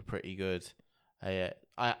performances were pretty good.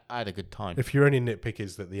 I had a good time. If your only nitpick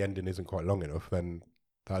is that the ending isn't quite long enough, then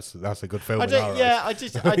that's a good film. I in our don't, yeah,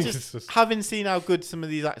 eyes. I just having seen how good some of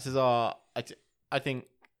these actors are, I think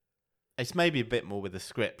it's maybe a bit more with the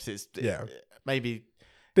scripts. Maybe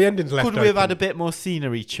the ending's left. Could we have had a bit more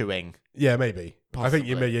scenery chewing? Yeah, maybe. Possibly.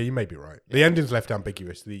 I think you may be right. Yeah. The ending's left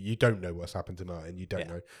ambiguous. You don't know what's happened tonight, and you don't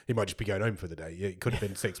know. He might just be going home for the day. It could have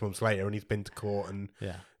been 6 months later, and he's been to court, and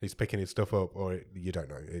he's picking his stuff up, or you don't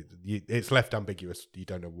know. It's left ambiguous. You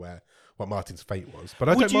don't know what Martin's fate was.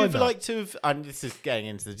 But would you have liked to have? And this is getting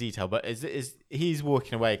into the detail, but is he's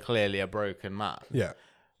walking away clearly a broken man? Yeah.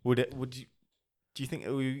 Would you? Do you think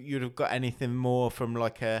you'd have got anything more from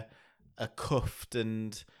like a cuffed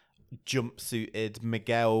and jumpsuited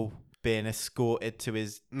Miguel being escorted to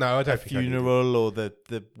his funeral or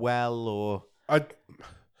the well, or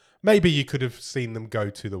maybe you could have seen them go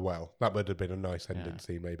to the well. That would have been a nice ending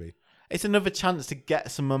scene. Maybe it's another chance to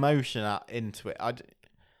get some emotion into it.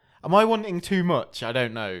 Am I wanting too much? I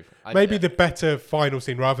don't know. Maybe the better final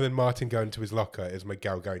scene, rather than Martin going to his locker, is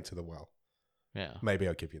Miguel going to the well. Yeah, maybe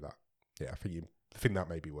I'll give you that. Yeah, I think that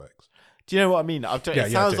maybe works. Do you know what I mean?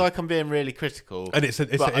 It sounds like I'm being really critical. And it is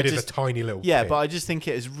a tiny little thing. But I just think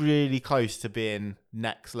it is really close to being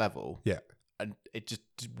next level. Yeah. And it just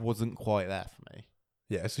wasn't quite there for me.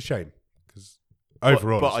 Yeah, it's a shame. Because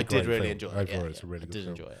overall, I did really enjoy it. Overall, it's a really good film. I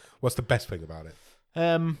did enjoy it. What's the best thing about it?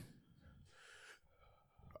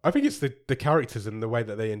 I think it's the characters and the way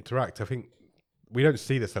that they interact. I think we don't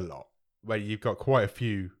see this a lot, where you've got quite a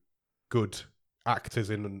few good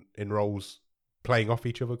actors in roles playing off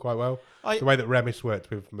each other quite well. The way that Remis worked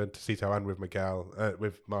with Montecito and with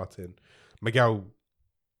with Martin. Miguel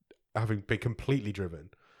having been completely driven.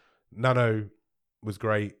 Nano was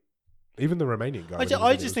great. Even the Romanian guy. I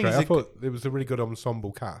thought it was a really good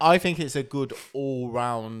ensemble cast. I think it's a good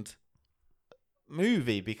all-round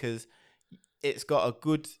movie because it's got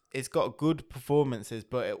good performances,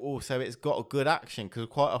 but it's got a good action because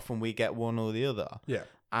quite often we get one or the other. Yeah.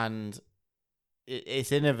 And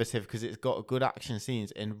it's innovative because it's got good action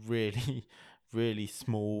scenes in really, really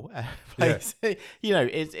small places. Yeah.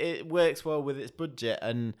 It works well with its budget,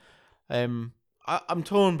 and I'm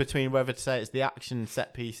torn between whether to say it's the action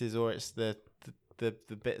set pieces or it's the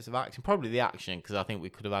bits of action. Probably the action, because I think we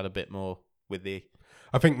could have had a bit more with the.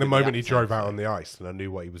 I think the moment he drove out on the ice and I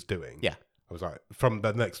knew what he was doing. Yeah. I was like, from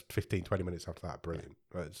the next 15, 20 minutes after that, brilliant.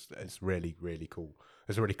 It's really, really cool.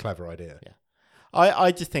 It's a really clever idea. Yeah.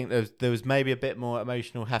 I just think there was maybe a bit more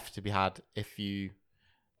emotional heft to be had if you,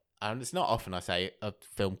 and it's not often I say a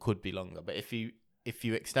film could be longer, but if you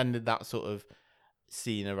extended that sort of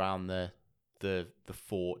scene around the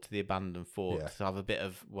fort, the abandoned fort, to have a bit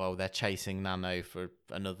of, well, they're chasing Nano for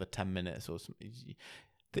another 10 minutes or something.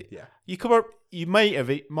 You might have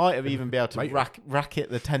even be able to racket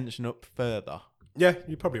the tension up further. Yeah,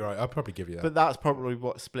 you're probably right. I'll probably give you that. But that's probably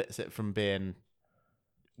what splits it from being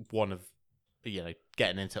one of,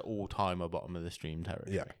 getting into all-time or bottom of the stream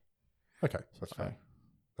territory. Yeah. Okay, that's fair.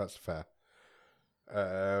 That's fair.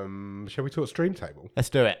 Shall we talk stream table? Let's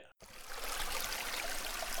do it.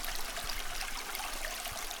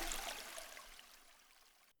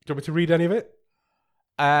 Do you want me to read any of it?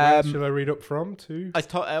 Where shall I read up from to? It's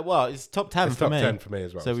top 10 for me. Top 10 for me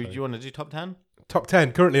as well. So do you want to do top 10? Top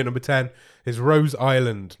 10. Currently at number 10 is Rose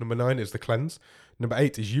Island. Number 9 is The Cleanse. Number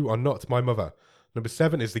 8 is You Are Not My Mother. Number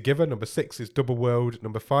 7 is The Giver. Number 6 is Double World.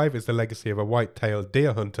 Number 5 is The Legacy of a White-Tailed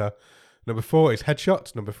Deer Hunter. Number 4 is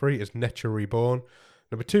Headshot. Number 3 is Nature Reborn.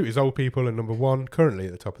 Number 2 is Old People. And number 1, currently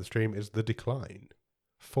at the top of the stream, is The Decline.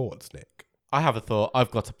 Thoughts, Nick? I have a thought.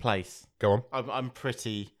 I've got a place. Go on. I'm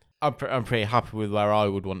pretty happy with where I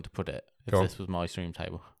would want to put it if this was my stream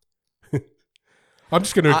table. I'm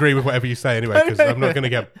just going to agree with whatever you say anyway, because I'm not going to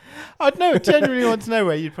get. I genuinely want to know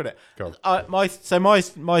where you'd put it. Go on.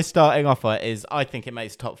 My starting offer is I think it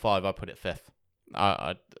makes top 5. I put it 5th.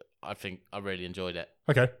 I think I really enjoyed it.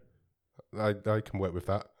 Okay, I can work with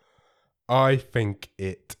that. I think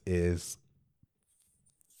it is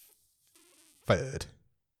 3rd.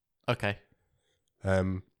 Okay.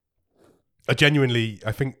 I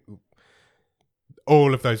think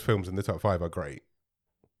all of those films in the top 5 are great.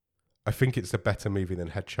 I think it's a better movie than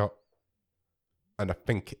Headshot, and I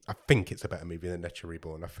think it's a better movie than Nature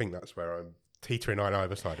Reborn. I think that's where I'm teetering on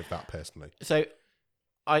either side of that personally. So,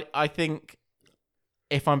 I think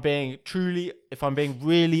if I'm being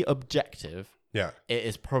really objective, it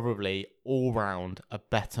is probably all round a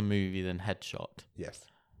better movie than Headshot. Yes.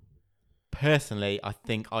 Personally, I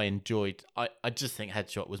think I enjoyed. I just think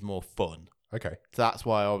Headshot was more fun. Okay. So that's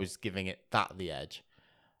why I was giving it the edge.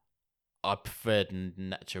 I preferred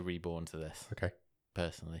Nature Reborn to this. Okay.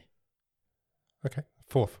 Personally. Okay.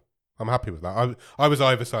 4th. I'm happy with that. I was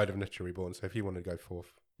either side of Nature Reborn, so if you want to go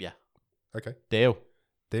fourth. Yeah. Okay. Deal.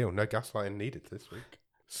 No gaslighting needed this week.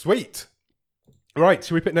 Sweet. Right,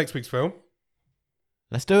 should we pick next week's film?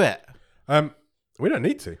 Let's do it. We don't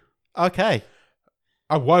need to. Okay.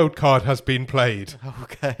 A wild card has been played.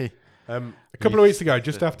 Okay. A couple of weeks ago,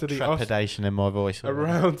 just after the trepidation in my voice.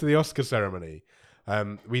 around the Oscar ceremony,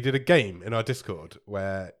 we did a game in our Discord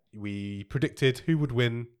where we predicted who would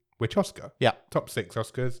win which Oscar. Yeah. Top 6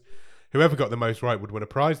 Oscars. Whoever got the most right would win a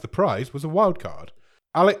prize. The prize was a wild card.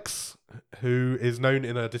 Alex, who is known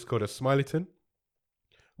in our Discord as Smileyton,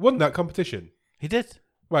 won that competition. He did.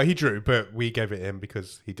 Well, he drew, but we gave it him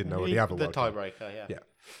because he didn't already have a wild card. The tiebreaker,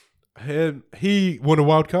 yeah. He won a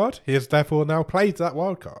wild card. He has therefore now played that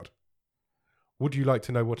wild card. Would you like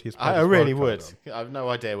to know what he has played? I really would. I have no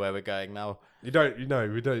idea where we're going now. We don't.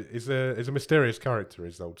 He's a mysterious character,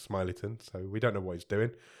 is old Smileyton, so we don't know what he's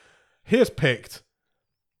doing. He has picked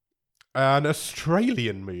an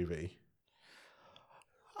Australian movie.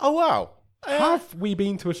 Oh, wow. Have we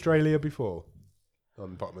been to Australia before? On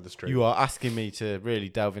the bottom of the street. You are asking me to really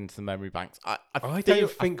delve into the memory banks. I don't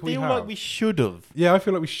think we feel have. like we should have. Yeah, I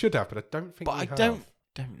feel like we should have, but I don't think But we I have.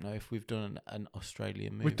 don't know if we've done an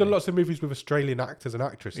Australian movie. We've done lots of movies with Australian actors and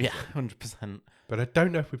actresses. Yeah, 100%. But I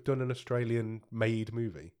don't know if we've done an Australian-made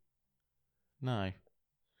movie. No.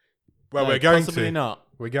 Well, No, we're going possibly to. not.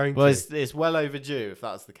 We're going Well, to. it's well overdue if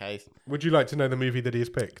that's the case. Would you like to know the movie that he has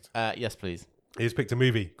picked? Yes, please. He has picked a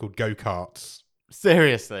movie called Go-Karts.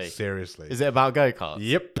 Seriously. Seriously. Is it about go-karts?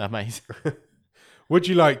 Yep. Amazing. Would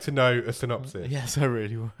you like to know a synopsis? Yes, I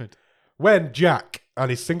really would. When Jack and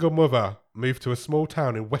his single mother move to a small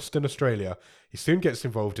town in Western Australia, he soon gets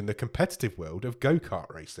involved in the competitive world of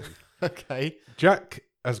go-kart racing. Okay. Jack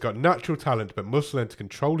has got natural talent but must learn to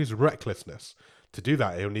control his recklessness. To do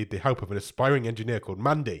that, he'll need the help of an aspiring engineer called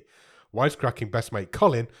Mandy, wisecracking best mate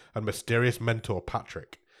Colin, and mysterious mentor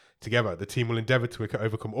Patrick. Together, the team will endeavour to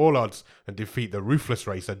overcome all odds and defeat the ruthless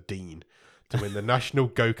racer Dean to win the National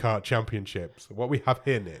Go-Kart Championships. What we have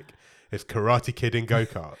here, Nick, is Karate Kid in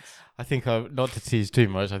go-karts. I think not to tease too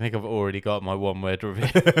much, I think I've already got my one-word review.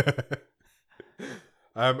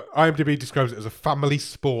 IMDb describes it as a family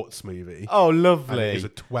sports movie. Oh, And lovely. it is a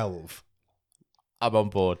 12. I'm on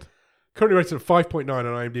board. Currently rated at 5.9 on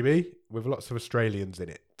IMDb, with lots of Australians in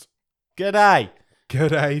it. G'day. Good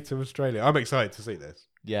day to Australia. I'm excited to see this.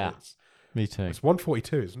 Yeah, me too. It's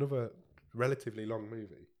 142. It's another relatively long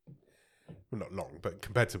movie. Well, not long, but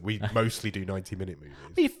compared to we mostly do 90-minute movies.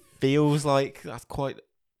 It feels like that's quite...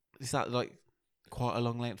 Is that like quite a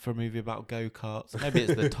long length for a movie about go-karts? Maybe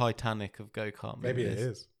it's the Titanic of go-kart movies. Maybe it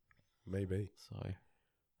is. Maybe. So,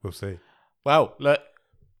 We'll see. well, look,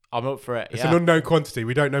 I'm up for it. It's an unknown quantity.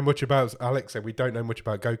 We don't know much about Alex, and we don't know much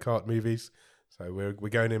about go-kart movies. So we're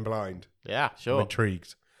going in blind. Yeah, I'm sure.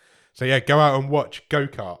 intrigued. So yeah, go out and watch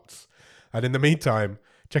Go-Karts. And in the meantime,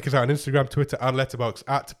 check us out on Instagram, Twitter, and Letterboxd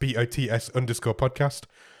at BOTS_podcast.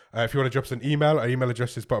 If you want to drop us an email, our email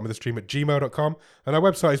address is bottomofthestream@gmail.com. And our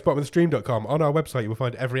website is bottomofthestream.com. On our website, you will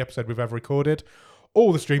find every episode we've ever recorded,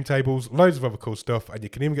 all the stream tables, loads of other cool stuff, and you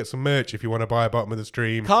can even get some merch if you want to buy a Bottom of the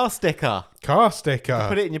Stream Car sticker. car sticker.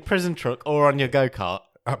 Put it in your prison truck or on your go-kart.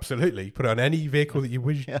 Absolutely. Put it on any vehicle that you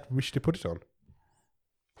wish to put it on.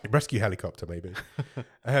 Rescue helicopter, maybe.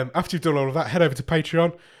 After you've done all of that, head over to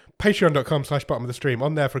Patreon. Patreon.com/bottom of the stream.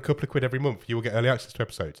 On there for a couple of quid every month, you will get early access to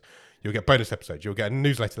episodes. You'll get bonus episodes. You'll get a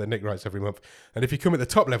newsletter that Nick writes every month. And if you come at the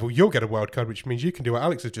top level, you'll get a wild card, which means you can do what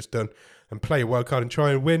Alex has just done and play a wild card and try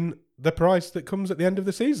and win the prize that comes at the end of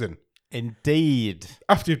the season. Indeed.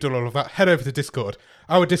 After you've done all of that, head over to Discord.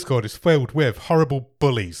 Our Discord is filled with horrible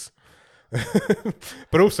bullies.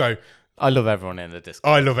 But also, I love everyone in the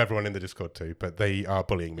Discord. I love everyone in the Discord too, but they are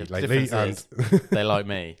bullying me The lately. difference And is they like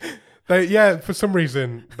me. for some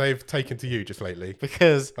reason, they've taken to you just lately.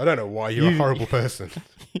 Because I don't know why you're a horrible person.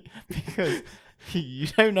 because you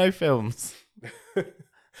don't know films.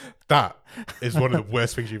 That is one of the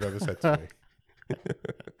worst things you've ever said to me.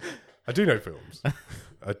 I do know films.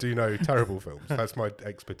 I do know terrible films. That's my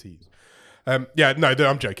expertise. I'm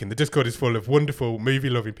joking. The Discord is full of wonderful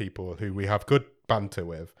movie-loving people who we have good banter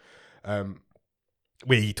with.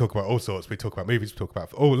 We talk about all sorts. We talk about movies. We talk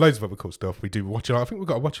about loads of other cool stuff. We do watch it. I think we've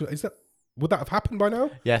got to watch it. Would that have happened by now?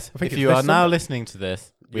 Yes. I think If it's you this are now Sunday. listening to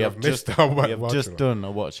this, we You have missed just our we have done a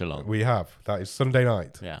watch along. We have. That is Sunday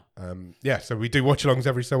night. Yeah. So we do watch-alongs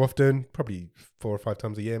every so often, probably 4 or 5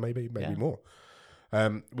 times a year, maybe Yeah. more.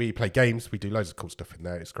 We play games. We do loads of cool stuff in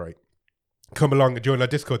there. It's great. Come along and join our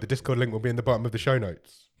Discord. The Discord link will be in the bottom of the show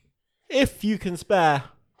notes. If you can spare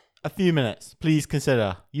a few minutes, please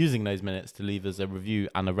consider using those minutes to leave us a review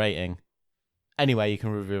and a rating anywhere you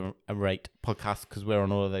can review and rate podcasts, because we're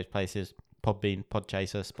on all of those places: Podbean,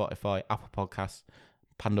 Podchaser, Spotify, Apple Podcasts,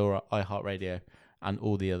 Pandora, iHeartRadio, and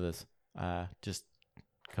all the others. Just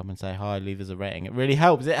come and say hi, leave us a rating. It really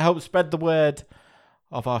helps. It helps spread the word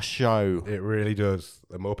of our show. It really does.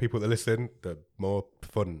 The more people that listen, the more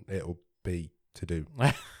fun it'll be to do.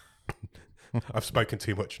 I've spoken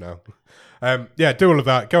too much now. Do all of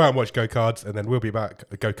that. Go out and watch Go Cards, and then we'll be back.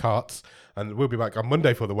 Go Karts, and we'll be back on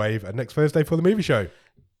Monday for the Wave, and next Thursday for the movie show.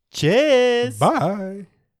 Cheers. Bye.